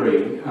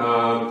wondering,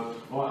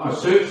 I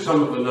searched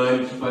some of the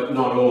names, but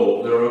not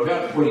all. There are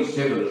about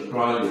 27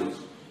 Australians,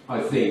 I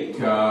think,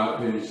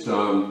 whose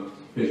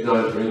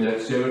names are in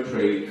that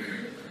cemetery.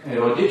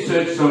 And I did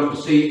search some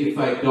to see if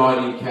they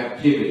died in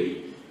captivity.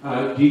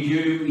 Did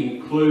you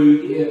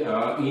include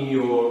in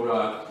your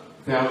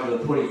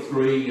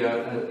 1023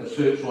 a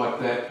search like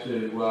that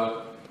to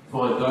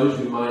find those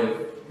who may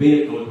have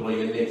been at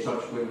Gallipoli and then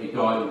subsequently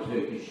died in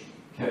Turkish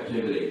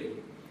captivity?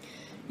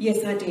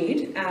 Yes, I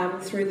did,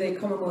 through the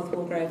Commonwealth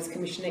War Graves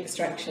Commission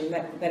extraction.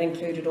 That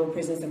included all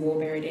prisoners of war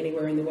buried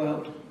anywhere in the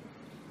world.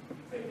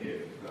 Thank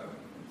you.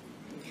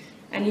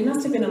 And you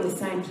must have been on the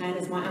same plane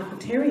as my Uncle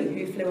Terry,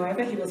 who flew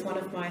over. He was one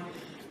of my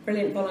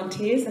brilliant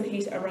volunteers, and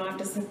he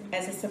arrived as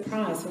a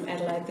surprise from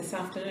Adelaide this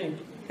afternoon.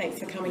 Thanks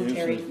for coming, Yes,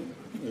 Terry.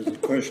 There's a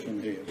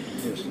question here.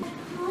 Yes. I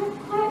can't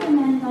quite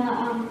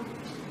remember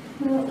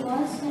who it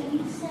was, but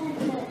you said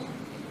that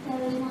there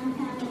was one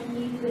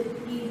family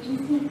you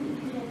didn't think you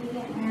could ever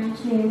get around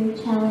to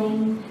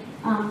telling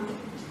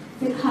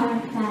the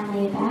current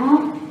family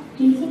about.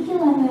 Do you think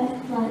you'll ever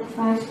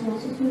write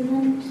letters with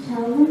them to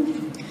tell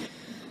them?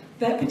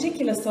 That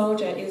particular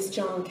soldier is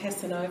John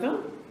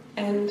Casanova,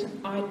 and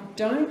I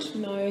don't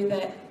know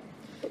that,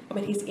 I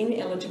mean, he's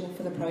ineligible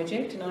for the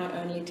project, and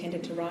I only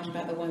tended to write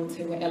about the ones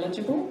who were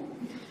eligible,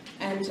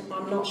 and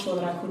I'm not sure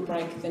that I could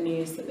break the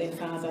news that their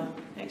father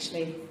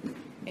actually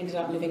ended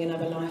up living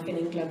another life in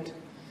England.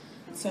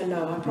 So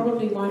no, I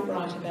probably won't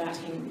write about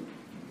him,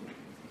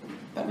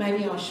 but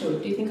maybe I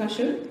should. Do you think I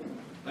should?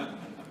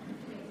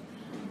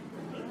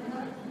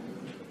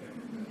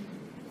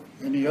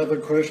 Any other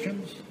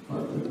questions?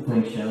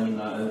 Thanks, Shannon.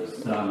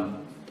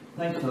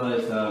 Thanks for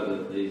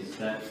these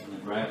stats and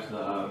the graphs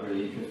that are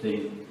really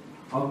interesting.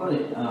 I've got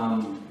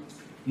an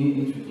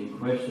interesting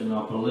question.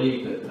 I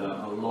believe that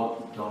a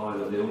lot died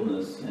of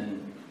illness,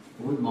 and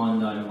I wouldn't mind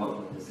knowing what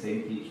the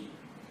percentage,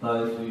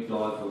 those who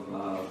died of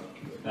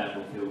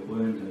battlefield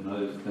wounds and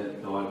those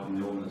that died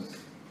from illness.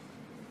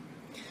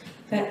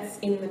 That's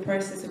in the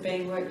process of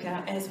being worked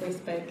out as we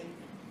speak,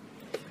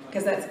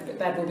 because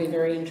that will be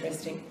very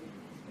interesting.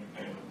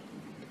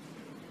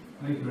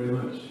 Thank you very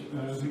much.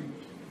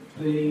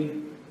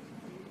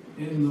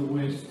 In the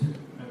West,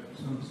 at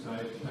some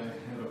stage, they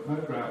had a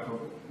photograph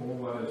of all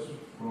those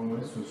from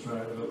Western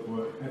Australia that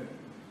were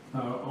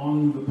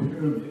on the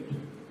pyramid,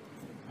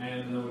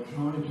 and they were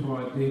trying to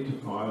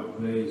identify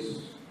these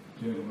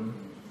gentlemen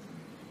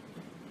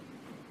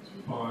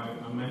by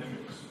a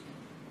matrix.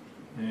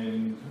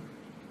 And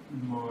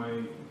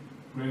my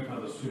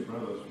grandfather's two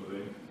brothers were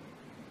there,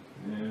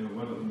 and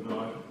one of them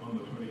died on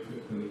the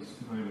 25th, and his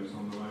name was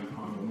on the Lane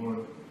Pine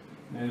Memorial.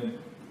 And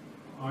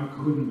I've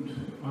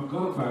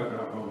got a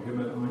photograph of him,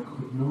 and I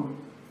could not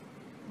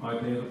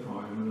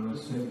identify him, and I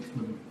sent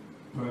the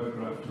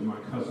photograph to my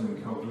cousin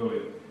in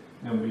Kalgoorlie,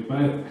 and we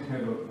both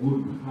had a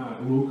good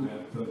hard look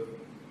at the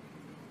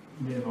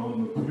men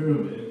on the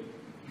pyramid,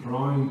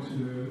 trying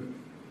to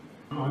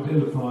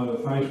identify the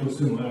facial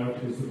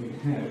similarities that we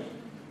had,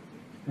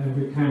 and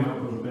we came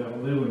up with about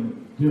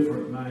 11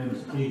 different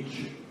names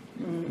each.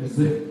 Is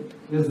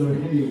there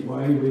any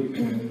way we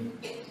can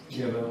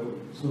get a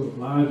sort of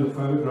larger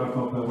photograph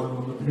of the one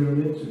on the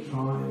pyramid to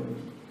try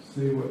and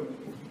see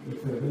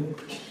if they're there?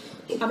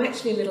 I'm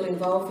actually a little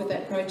involved with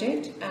that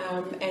project,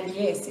 and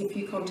yes, if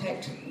you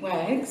contact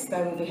WAGS,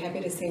 they will be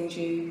happy to send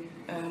you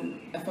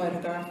a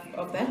photograph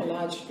of that, a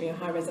large,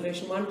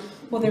 high-resolution one.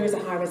 Well, there is a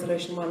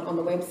high-resolution one on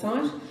the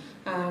website.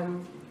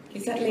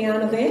 Is that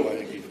Liana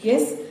there?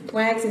 Yes,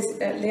 WAGS is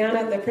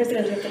Liana, the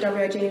president of the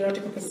WA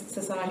Genealogical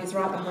Society, is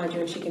right behind you,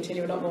 and she can tell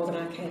you a lot more than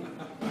I can.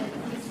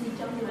 It's the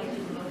WA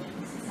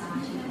Genealogical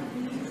Society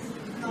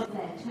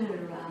that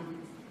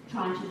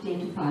trying to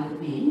identify the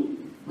men.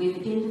 We've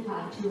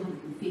identified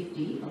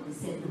 250 of the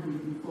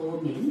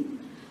 704 men.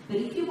 But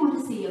if you want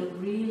to see a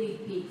really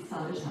big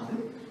photo,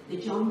 the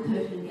John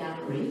Curtin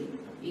Gallery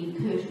in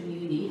Curtin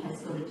Uni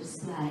has got a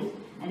display,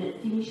 and it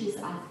finishes,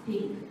 I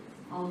think,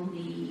 on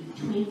the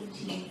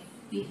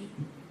 25th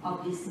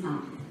of this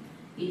month.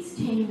 It's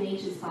 10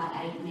 metres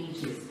by 8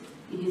 metres.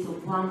 It is a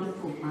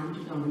wonderful one to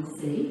go and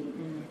see.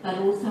 But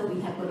also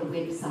we have got a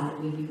website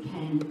where you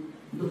can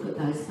look at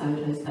those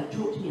photos. But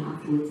talk to me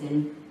afterwards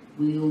and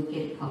we'll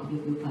get a copy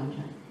of your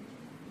photo.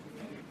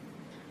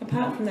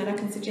 Apart from that, I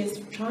can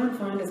suggest try and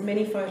find as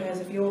many photos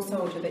of your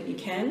soldier that you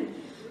can,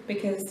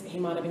 because he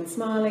might have been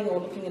smiling or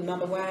looking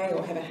another way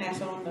or have a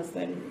hat on, as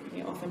they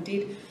often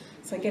did.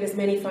 So get as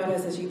many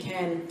photos as you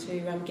can to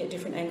get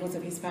different angles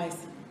of his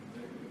face.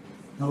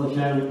 Hello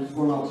Shannon, just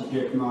one officer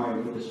Jeff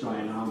Murray with the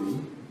Australian Army.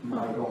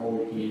 My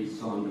role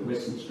is I'm the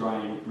Western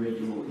Australian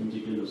Regional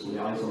Indigenous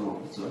Liaison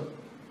Officer.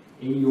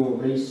 In your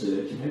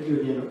research, have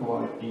you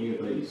identified any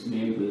of these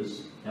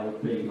members as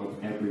being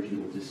of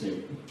Aboriginal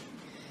descent?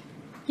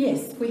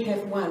 Yes, we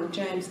have one,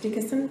 James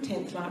Dickerson,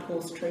 10th Light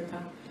Horse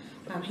Trooper.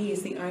 He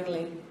is the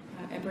only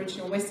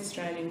Aboriginal West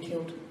Australian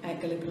killed at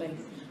Gallipoli.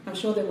 I'm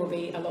sure there will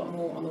be a lot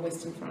more on the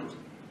Western Front.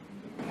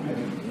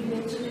 You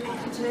mentioned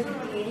Ataturk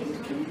at the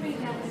end. Can you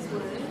read out his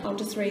words? I'll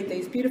just read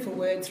these beautiful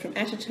words from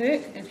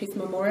Ataturk and his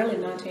memorial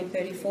in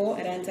 1934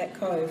 at Anzac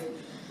Cove.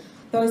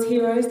 Those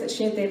heroes that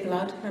shed their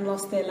blood and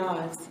lost their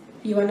lives,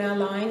 you are now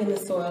lying in the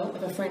soil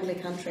of a friendly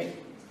country.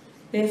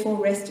 Therefore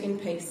rest in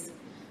peace.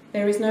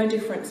 There is no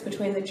difference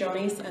between the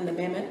Johnnies and the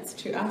Mehmets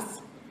to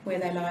us, where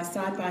they lie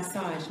side by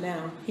side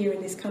now, here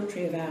in this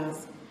country of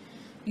ours.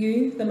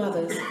 You, the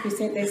mothers, who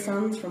sent their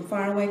sons from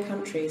faraway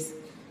countries,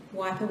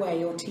 wipe away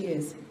your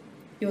tears.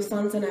 Your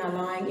sons are now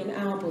lying in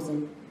our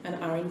bosom and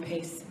are in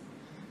peace.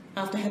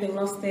 After having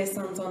lost their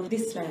sons on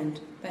this land,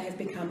 they have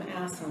become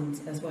our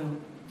sons as well.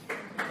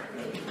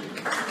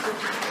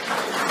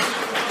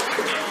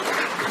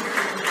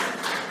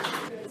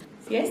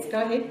 Yes,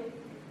 go ahead.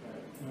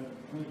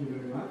 Thank you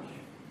very much.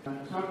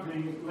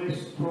 Something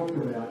let's talk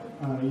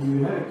about.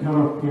 You had a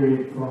cut-off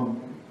period from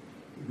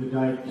the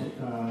date,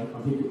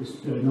 I think it was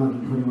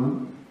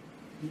 1921.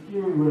 Did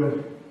you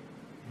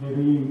have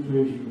any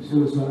inclusion of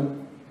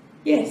suicide?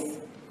 Yes,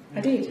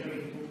 I did.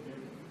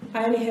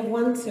 I only have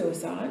one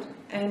suicide,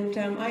 and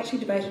I actually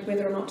debated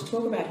whether or not to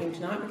talk about him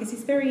tonight because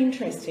he's very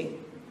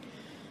interesting.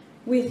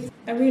 With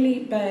a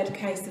really bad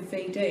case of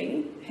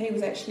VD, he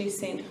was actually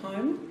sent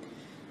home,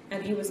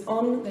 and he was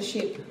on the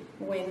ship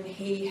when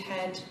he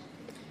had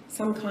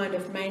some kind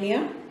of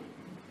mania,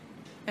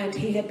 and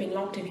he had been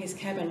locked in his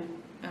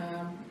cabin,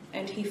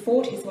 and he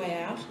fought his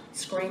way out,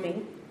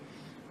 screaming,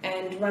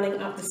 and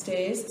running up the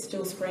stairs,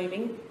 still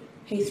screaming,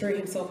 he threw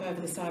himself over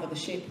the side of the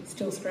ship,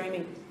 still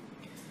screaming.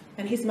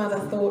 And his mother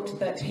thought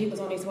that he was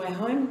on his way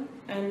home,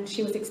 and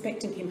she was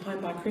expecting him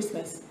home by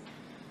Christmas.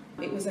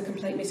 It was a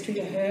complete mystery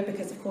to her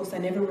because, of course, they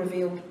never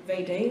revealed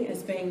VD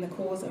as being the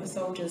cause of a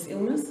soldier's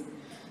illness,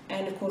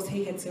 and, of course,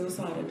 he had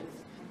suicided.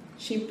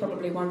 She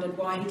probably wondered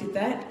why he did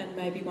that, and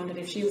maybe wondered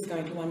if she was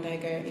going to one day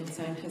go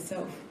insane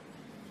herself.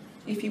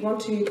 If you want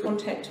to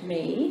contact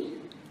me,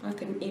 I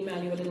can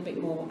email you a little bit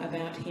more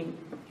about him.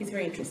 He's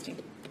very interesting.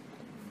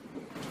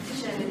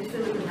 Shannon,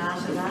 Philip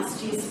Renata,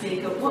 last year's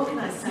speaker, what can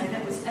I say?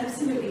 That was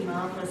absolutely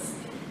marvellous.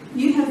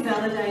 You have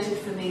validated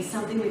for me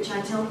something which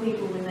I tell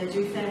people when they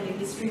do family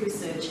history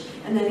research,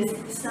 and that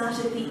is start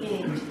at the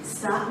end,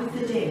 start with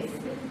the death.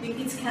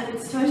 It's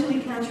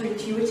totally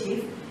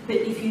counterintuitive, but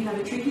if you have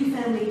a tricky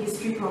family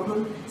history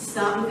problem,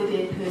 start with the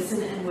dead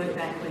person and work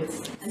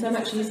backwards. And so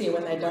much easier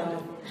when they die.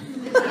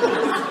 The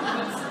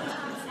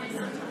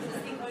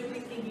only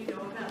thing you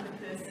know about the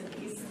person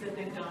is that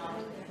they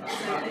died.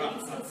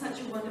 So it's such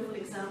a wonderful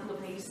example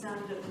of how you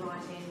started at the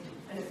right end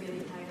and it really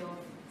paid off.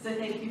 So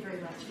thank you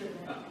very much for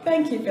that.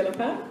 Thank you,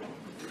 Philippa.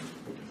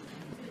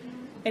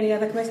 Any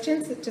other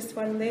questions? Just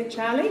one there,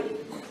 Charlie.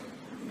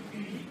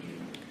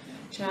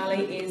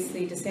 Charlie is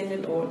the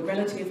descendant or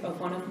relative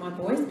of one of my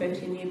boys,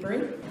 Bertie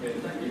Newbury. Yeah,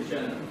 thank you,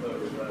 Shannon, for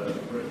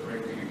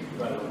resurrecting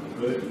that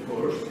burden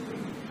for us.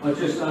 I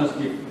just ask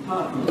you,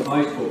 apart from the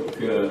Facebook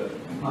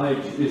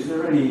page, is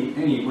there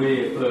any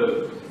way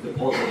for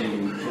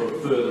depositing sort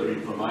of further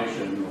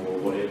information or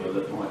whatever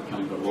that might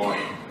come to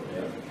light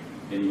about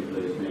any of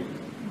these men?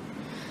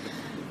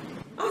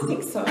 I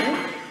think so.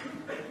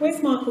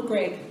 Where's Michael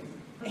Gregg?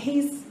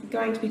 He's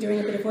going to be doing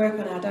a bit of work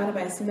on our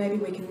database, and maybe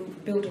we can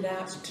build it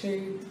out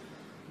to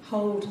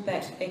hold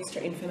that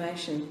extra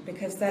information,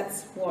 because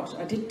that's what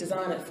I did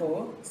design it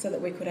for, so that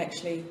we could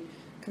actually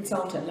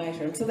consult it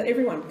later, and so that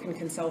everyone can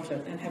consult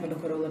it and have a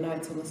look at all the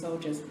notes on the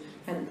soldiers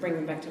and bring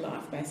them back to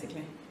life,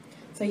 basically.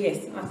 So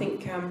yes, I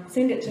think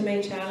send it to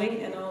me,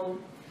 Charlie, and I'll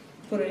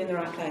put it in the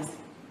right place.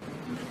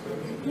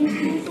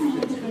 Yes, I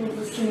have a bit of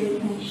a silly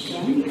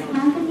question.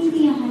 How can you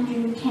be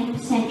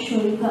 110% sure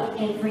you've got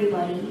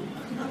everybody?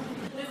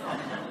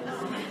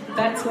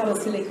 That's not a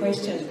silly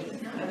question.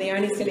 And the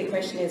only silly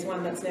question is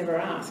one that's never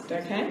asked,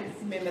 okay?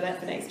 Remember that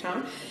for next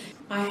time.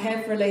 I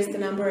have released the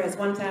number as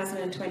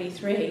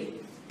 1,023,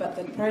 but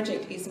the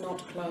project is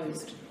not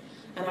closed.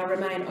 And I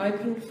remain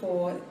open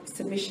for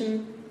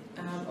submission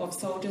of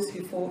soldiers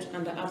who fought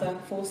under other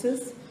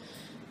forces.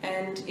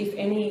 And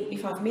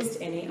if I've missed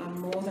any, I'm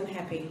more than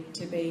happy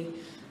to be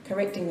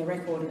correcting the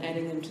record and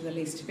adding them to the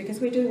list,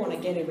 because we do want to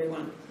get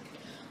everyone.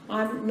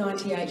 I'm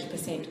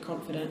 98%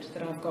 confident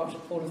that I've got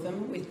all of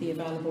them with the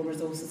available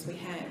resources we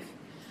have.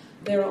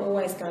 There are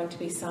always going to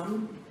be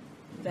some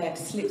that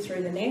slip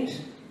through the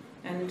net,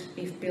 and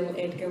if Bill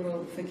Edgar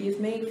will forgive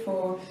me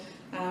for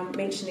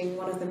mentioning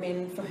one of the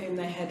men for whom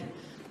they had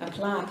a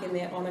plaque in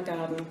their honour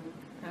garden,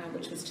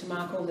 which was to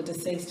mark all the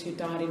deceased who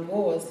died in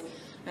wars,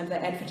 and they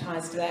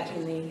advertised that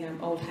in the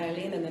Old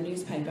Halian and the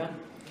newspaper,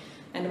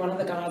 and one of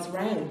the guys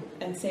rang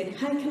and said,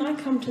 "Hey, can I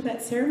come to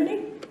that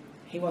ceremony?"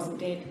 He wasn't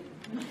dead.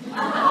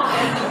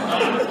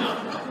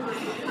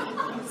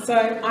 So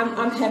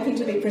I'm happy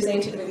to be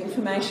presented with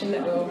information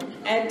that will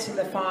add to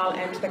the file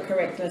and to the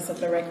correctness of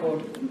the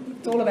record.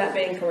 It's all about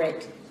being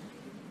correct.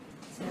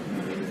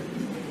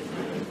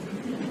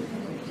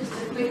 Just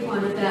a quick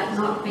one about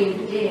not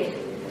being dead.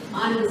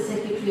 I'm the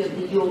secretary of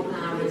the York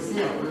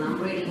RSL, and I'm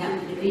really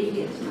happy to be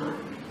here tonight.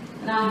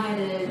 But I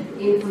had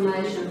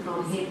information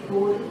from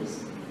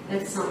headquarters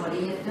that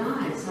somebody had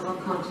died, so I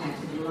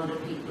contacted a lot of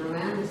people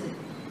around and said,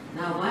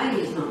 "No way,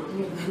 he's not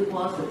dead. Who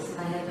was it?" So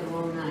they had the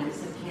wrong name,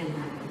 so it can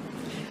happen.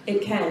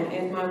 It can,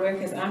 and my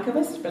work as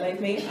archivist, believe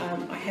me,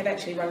 I have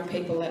actually rung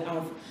people that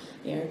I've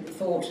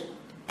thought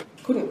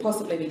couldn't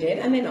possibly be dead,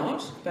 and they're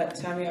not, but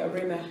a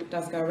rumour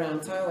does go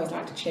around, so I always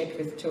like to check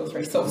with 2 or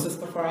 3 sources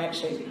before I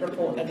actually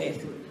report a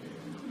death.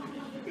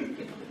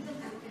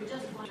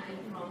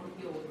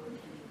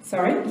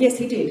 Sorry? Yes,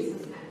 he did.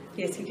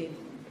 Yes, he did.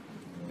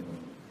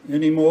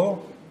 Any more?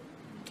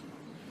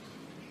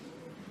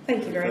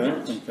 Thank you very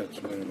much. I think that's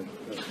about it.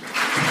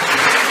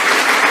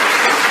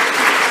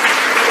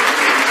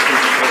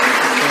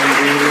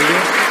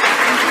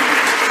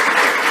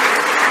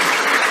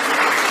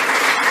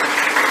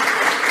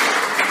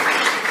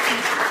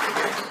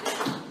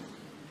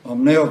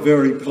 I'm now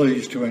very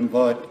pleased to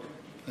invite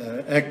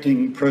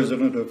Acting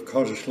President of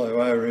Cottesloe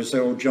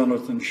RSL,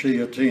 Jonathan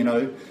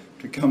Sciortino,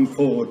 to come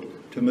forward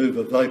to move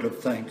a vote of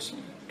thanks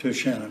to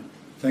Shannon.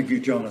 Thank you,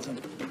 Jonathan.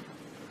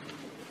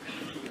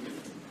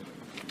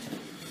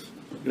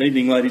 Good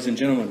evening, ladies and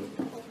gentlemen.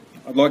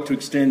 I'd like to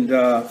extend,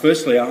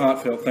 firstly, our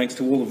heartfelt thanks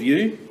to all of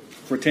you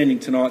for attending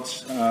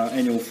tonight's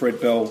annual Fred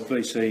Bell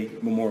VC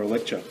Memorial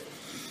Lecture.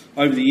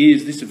 Over the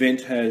years, this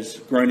event has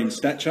grown in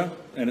stature,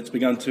 and it's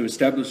begun to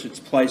establish its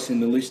place in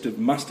the list of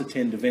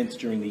must-attend events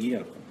during the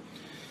year.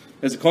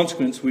 As a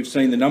consequence, we've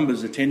seen the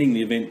numbers attending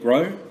the event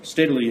grow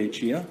steadily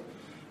each year,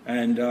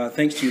 and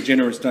thanks to your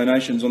generous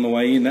donations on the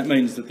way in, that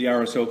means that the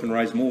RSL can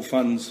raise more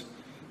funds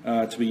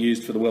to be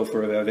used for the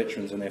welfare of our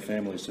veterans and their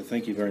families, so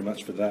thank you very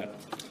much for that.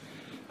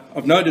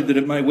 I've noted that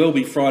it may well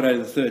be Friday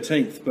the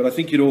 13th, but I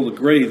think you'd all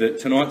agree that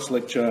tonight's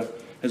lecture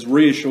has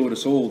reassured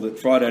us all that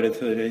Friday the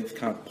 13th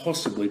can't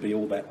possibly be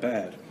all that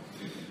bad.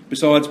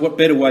 Besides, what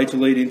better way to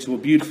lead into a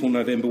beautiful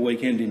November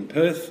weekend in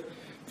Perth,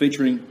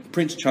 featuring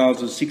Prince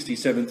Charles's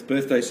 67th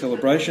birthday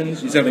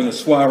celebrations. He's having a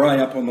soiree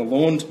up on the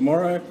lawn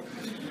tomorrow.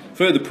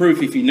 Further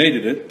proof, if you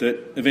needed it,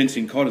 that events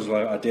in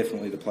Cottesloe are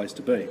definitely the place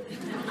to be.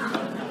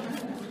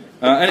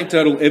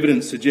 Anecdotal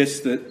evidence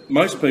suggests that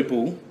most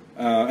people,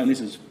 and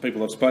this is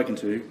people I've spoken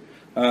to,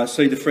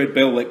 see the Fred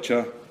Bell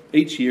Lecture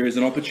each year as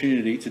an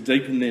opportunity to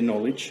deepen their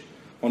knowledge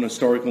on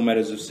historical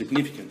matters of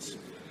significance.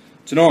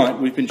 Tonight,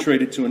 we've been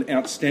treated to an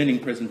outstanding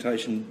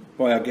presentation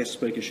by our guest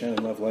speaker, Shannon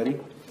Lovelady.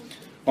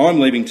 I'm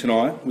leaving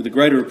tonight with a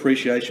greater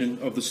appreciation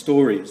of the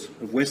stories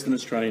of Western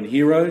Australian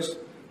heroes,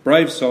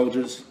 brave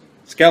soldiers,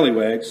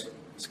 scallywags,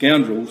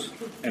 scoundrels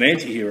and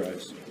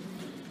anti-heroes.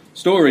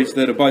 Stories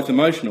that are both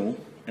emotional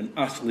and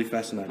utterly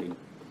fascinating.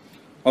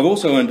 I've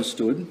also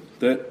understood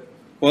that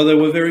while there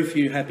were very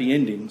few happy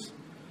endings,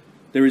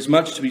 there is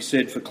much to be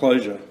said for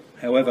closure,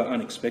 however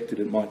unexpected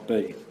it might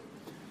be.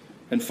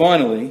 And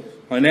finally,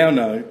 I now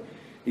know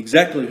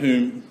exactly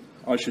whom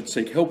I should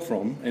seek help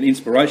from and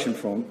inspiration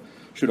from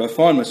should I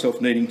find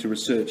myself needing to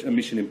research a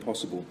mission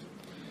impossible.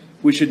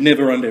 We should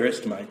never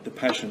underestimate the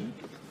passion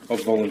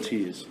of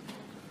volunteers.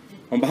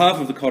 On behalf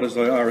of the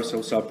Cottesloe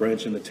RSL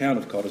sub-branch and the town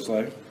of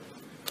Cottesloe,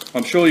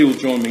 I'm sure you'll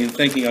join me in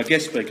thanking our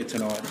guest speaker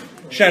tonight,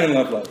 Shannon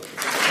Lovelady.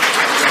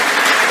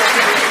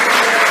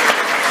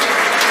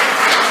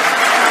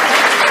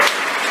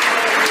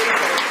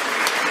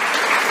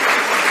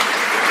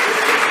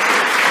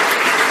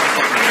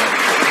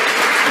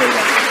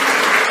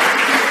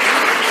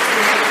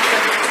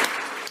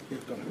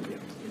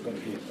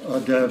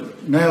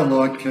 I'd now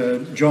like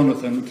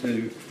Jonathan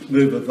to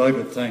move a vote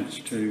of thanks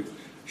to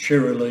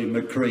Shirley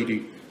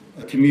McCready,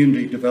 a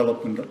Community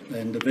Development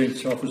and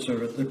Events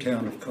Officer at the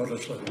town of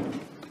Cottesloe.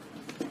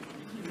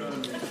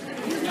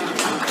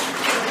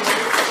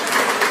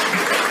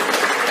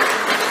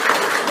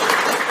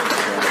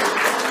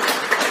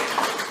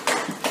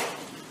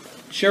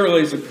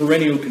 Shirley is a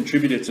perennial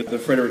contributor to the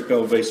Frederick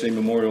Bell VC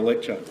Memorial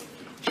Lecture.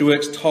 She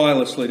works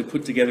tirelessly to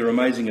put together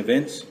amazing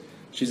events.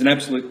 She's an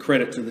absolute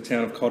credit to the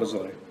town of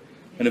Cottesloe.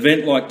 An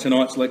event like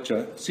tonight's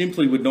lecture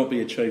simply would not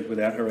be achieved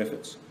without her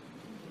efforts.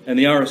 And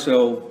the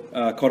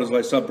RSL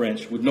Cottesloe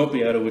sub-branch would not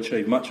be able to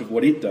achieve much of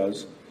what it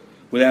does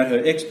without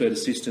her expert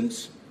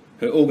assistance,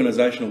 her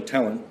organisational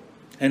talent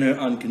and her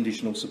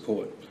unconditional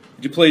support.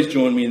 Would you please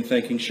join me in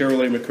thanking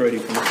Shirley McCready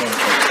from the town of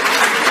Cottesloe.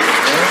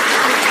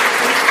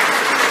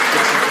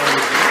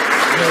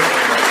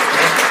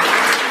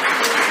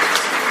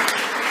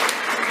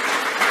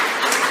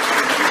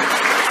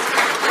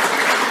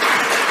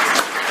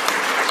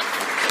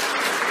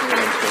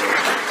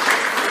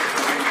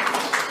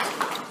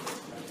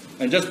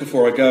 And just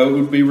before I go, it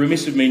would be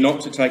remiss of me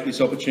not to take this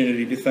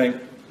opportunity to thank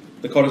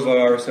the Cottesloe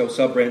RSL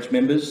sub-branch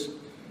members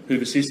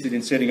who've assisted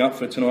in setting up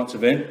for tonight's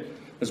event,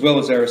 as well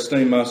as our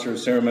esteemed Master of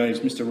Ceremonies,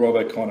 Mr. Rob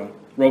O'Connor.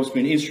 Rob's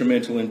been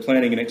instrumental in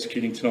planning and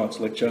executing tonight's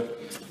lecture.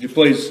 Would you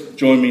please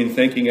join me in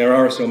thanking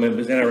our RSL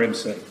members and our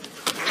MC.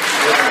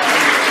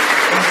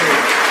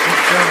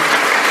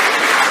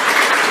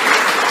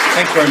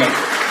 Thanks very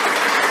much.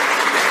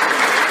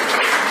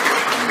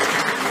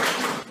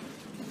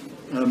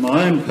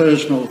 My own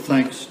personal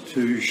thanks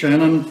to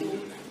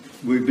Shannon.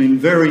 We've been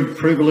very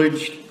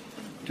privileged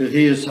to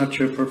hear such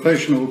a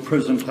professional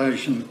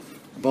presentation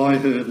by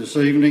her this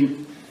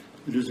evening.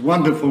 It is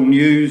wonderful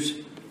news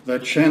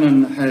that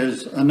Shannon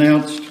has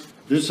announced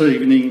this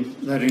evening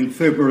that in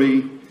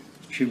February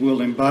she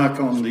will embark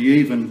on the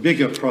even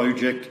bigger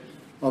project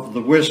of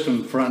the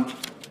Western Front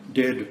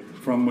Dead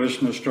from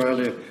Western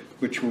Australia,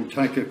 which will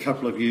take a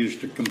couple of years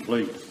to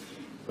complete.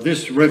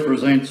 This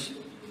represents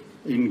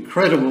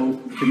incredible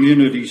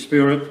community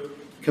spirit,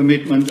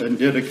 commitment and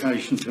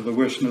dedication to the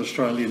Western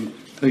Australian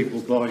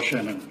people by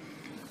Shannon.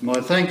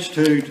 My thanks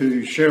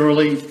to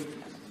Shirley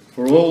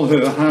for all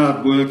her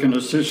hard work and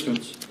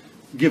assistance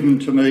given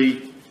to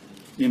me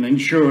in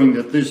ensuring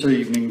that this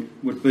evening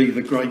would be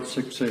the great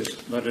success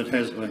that it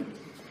has been.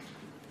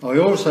 I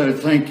also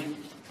thank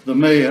the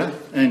Mayor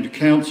and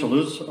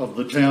councillors of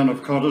the town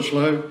of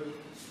Cottesloe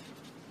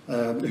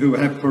who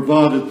have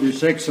provided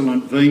this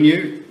excellent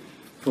venue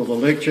for the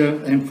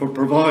lecture and for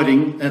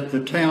providing at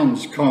the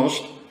town's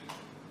cost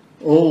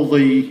all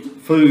the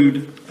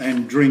food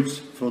and drinks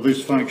for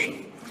this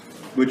function,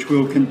 which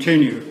will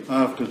continue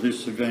after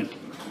this event.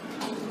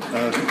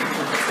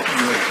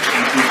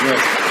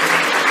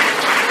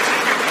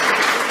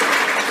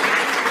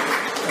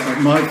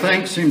 My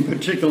thanks in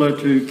particular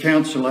to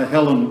Councillor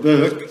Helen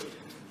Burke,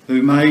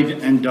 who made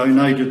and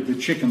donated the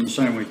chicken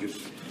sandwiches.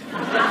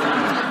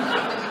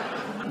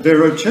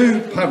 There are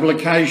two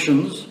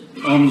publications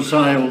on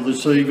sale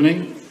this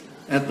evening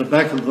at the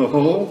back of the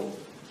hall.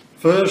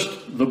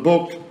 First, the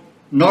book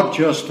Not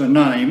Just a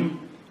Name,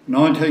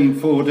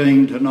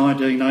 1914 to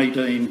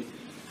 1918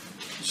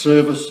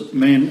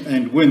 Servicemen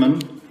and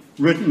Women,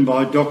 written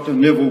by Dr.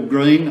 Neville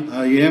Green,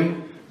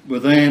 AM,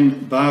 with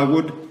Anne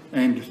Barwood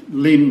and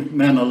Lynn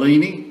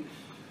Manalini.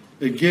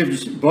 It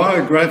gives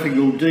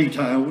biographical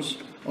details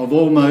of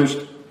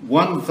almost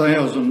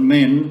 1,000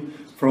 men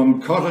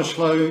from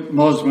Cottesloe,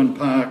 Mosman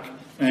Park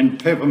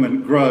and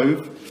Peppermint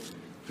Grove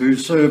who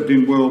served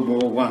in World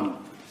War I.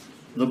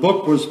 The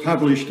book was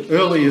published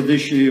earlier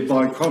this year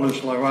by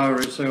Cottesloe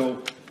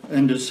RSL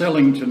and is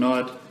selling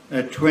tonight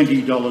at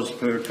 $20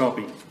 per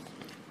copy.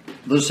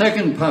 The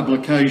second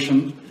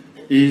publication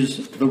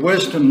is the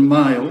Western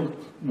Mail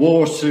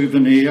War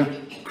Souvenir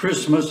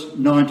Christmas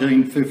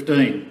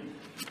 1915,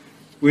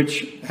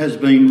 which has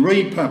been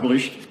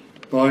republished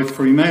by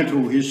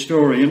Fremantle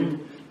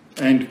historian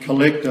and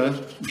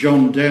collector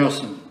John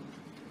Dowson.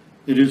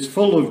 It is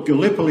full of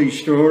Gallipoli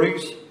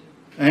stories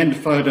and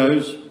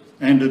photos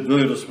and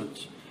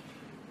advertisements.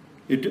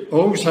 It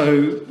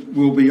also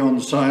will be on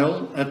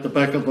sale at the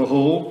back of the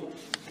hall.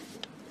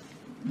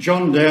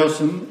 John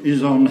Dowson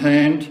is on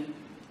hand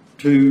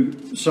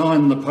to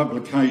sign the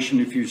publication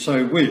if you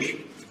so wish.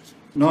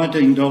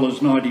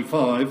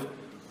 $19.95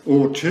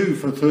 or two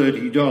for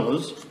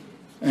 $30,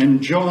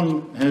 and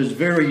John has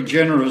very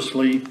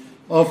generously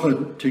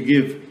offered to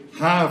give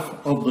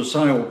half of the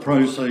sale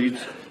proceeds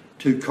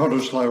to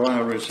Cottesloe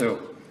RSL.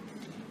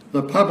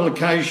 The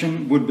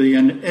publication would be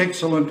an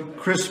excellent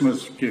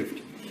Christmas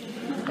gift.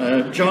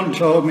 John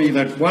told me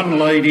that one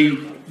lady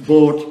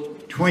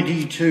bought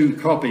 22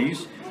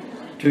 copies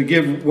to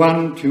give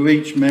one to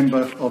each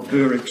member of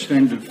her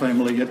extended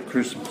family at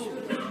Christmas.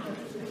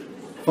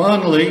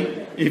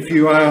 Finally, if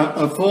you are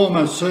a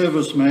former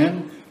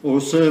serviceman or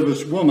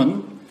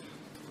servicewoman,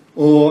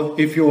 or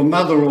if your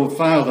mother or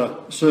father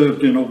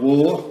served in a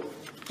war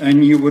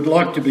and you would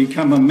like to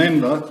become a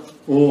member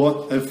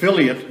or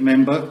affiliate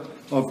member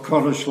of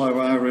Cottesloe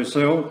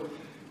RSL,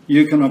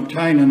 you can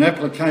obtain an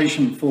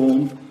application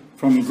form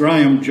from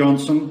Graham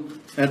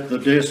Johnson at the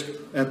desk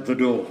at the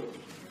door.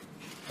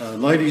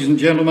 Ladies and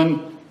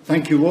gentlemen,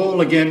 thank you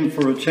all again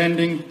for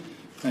attending,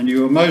 and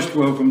you are most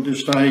welcome to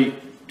stay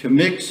to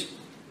mix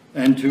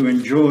and to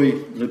enjoy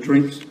the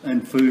drinks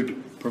and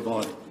food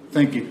provided.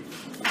 Thank you.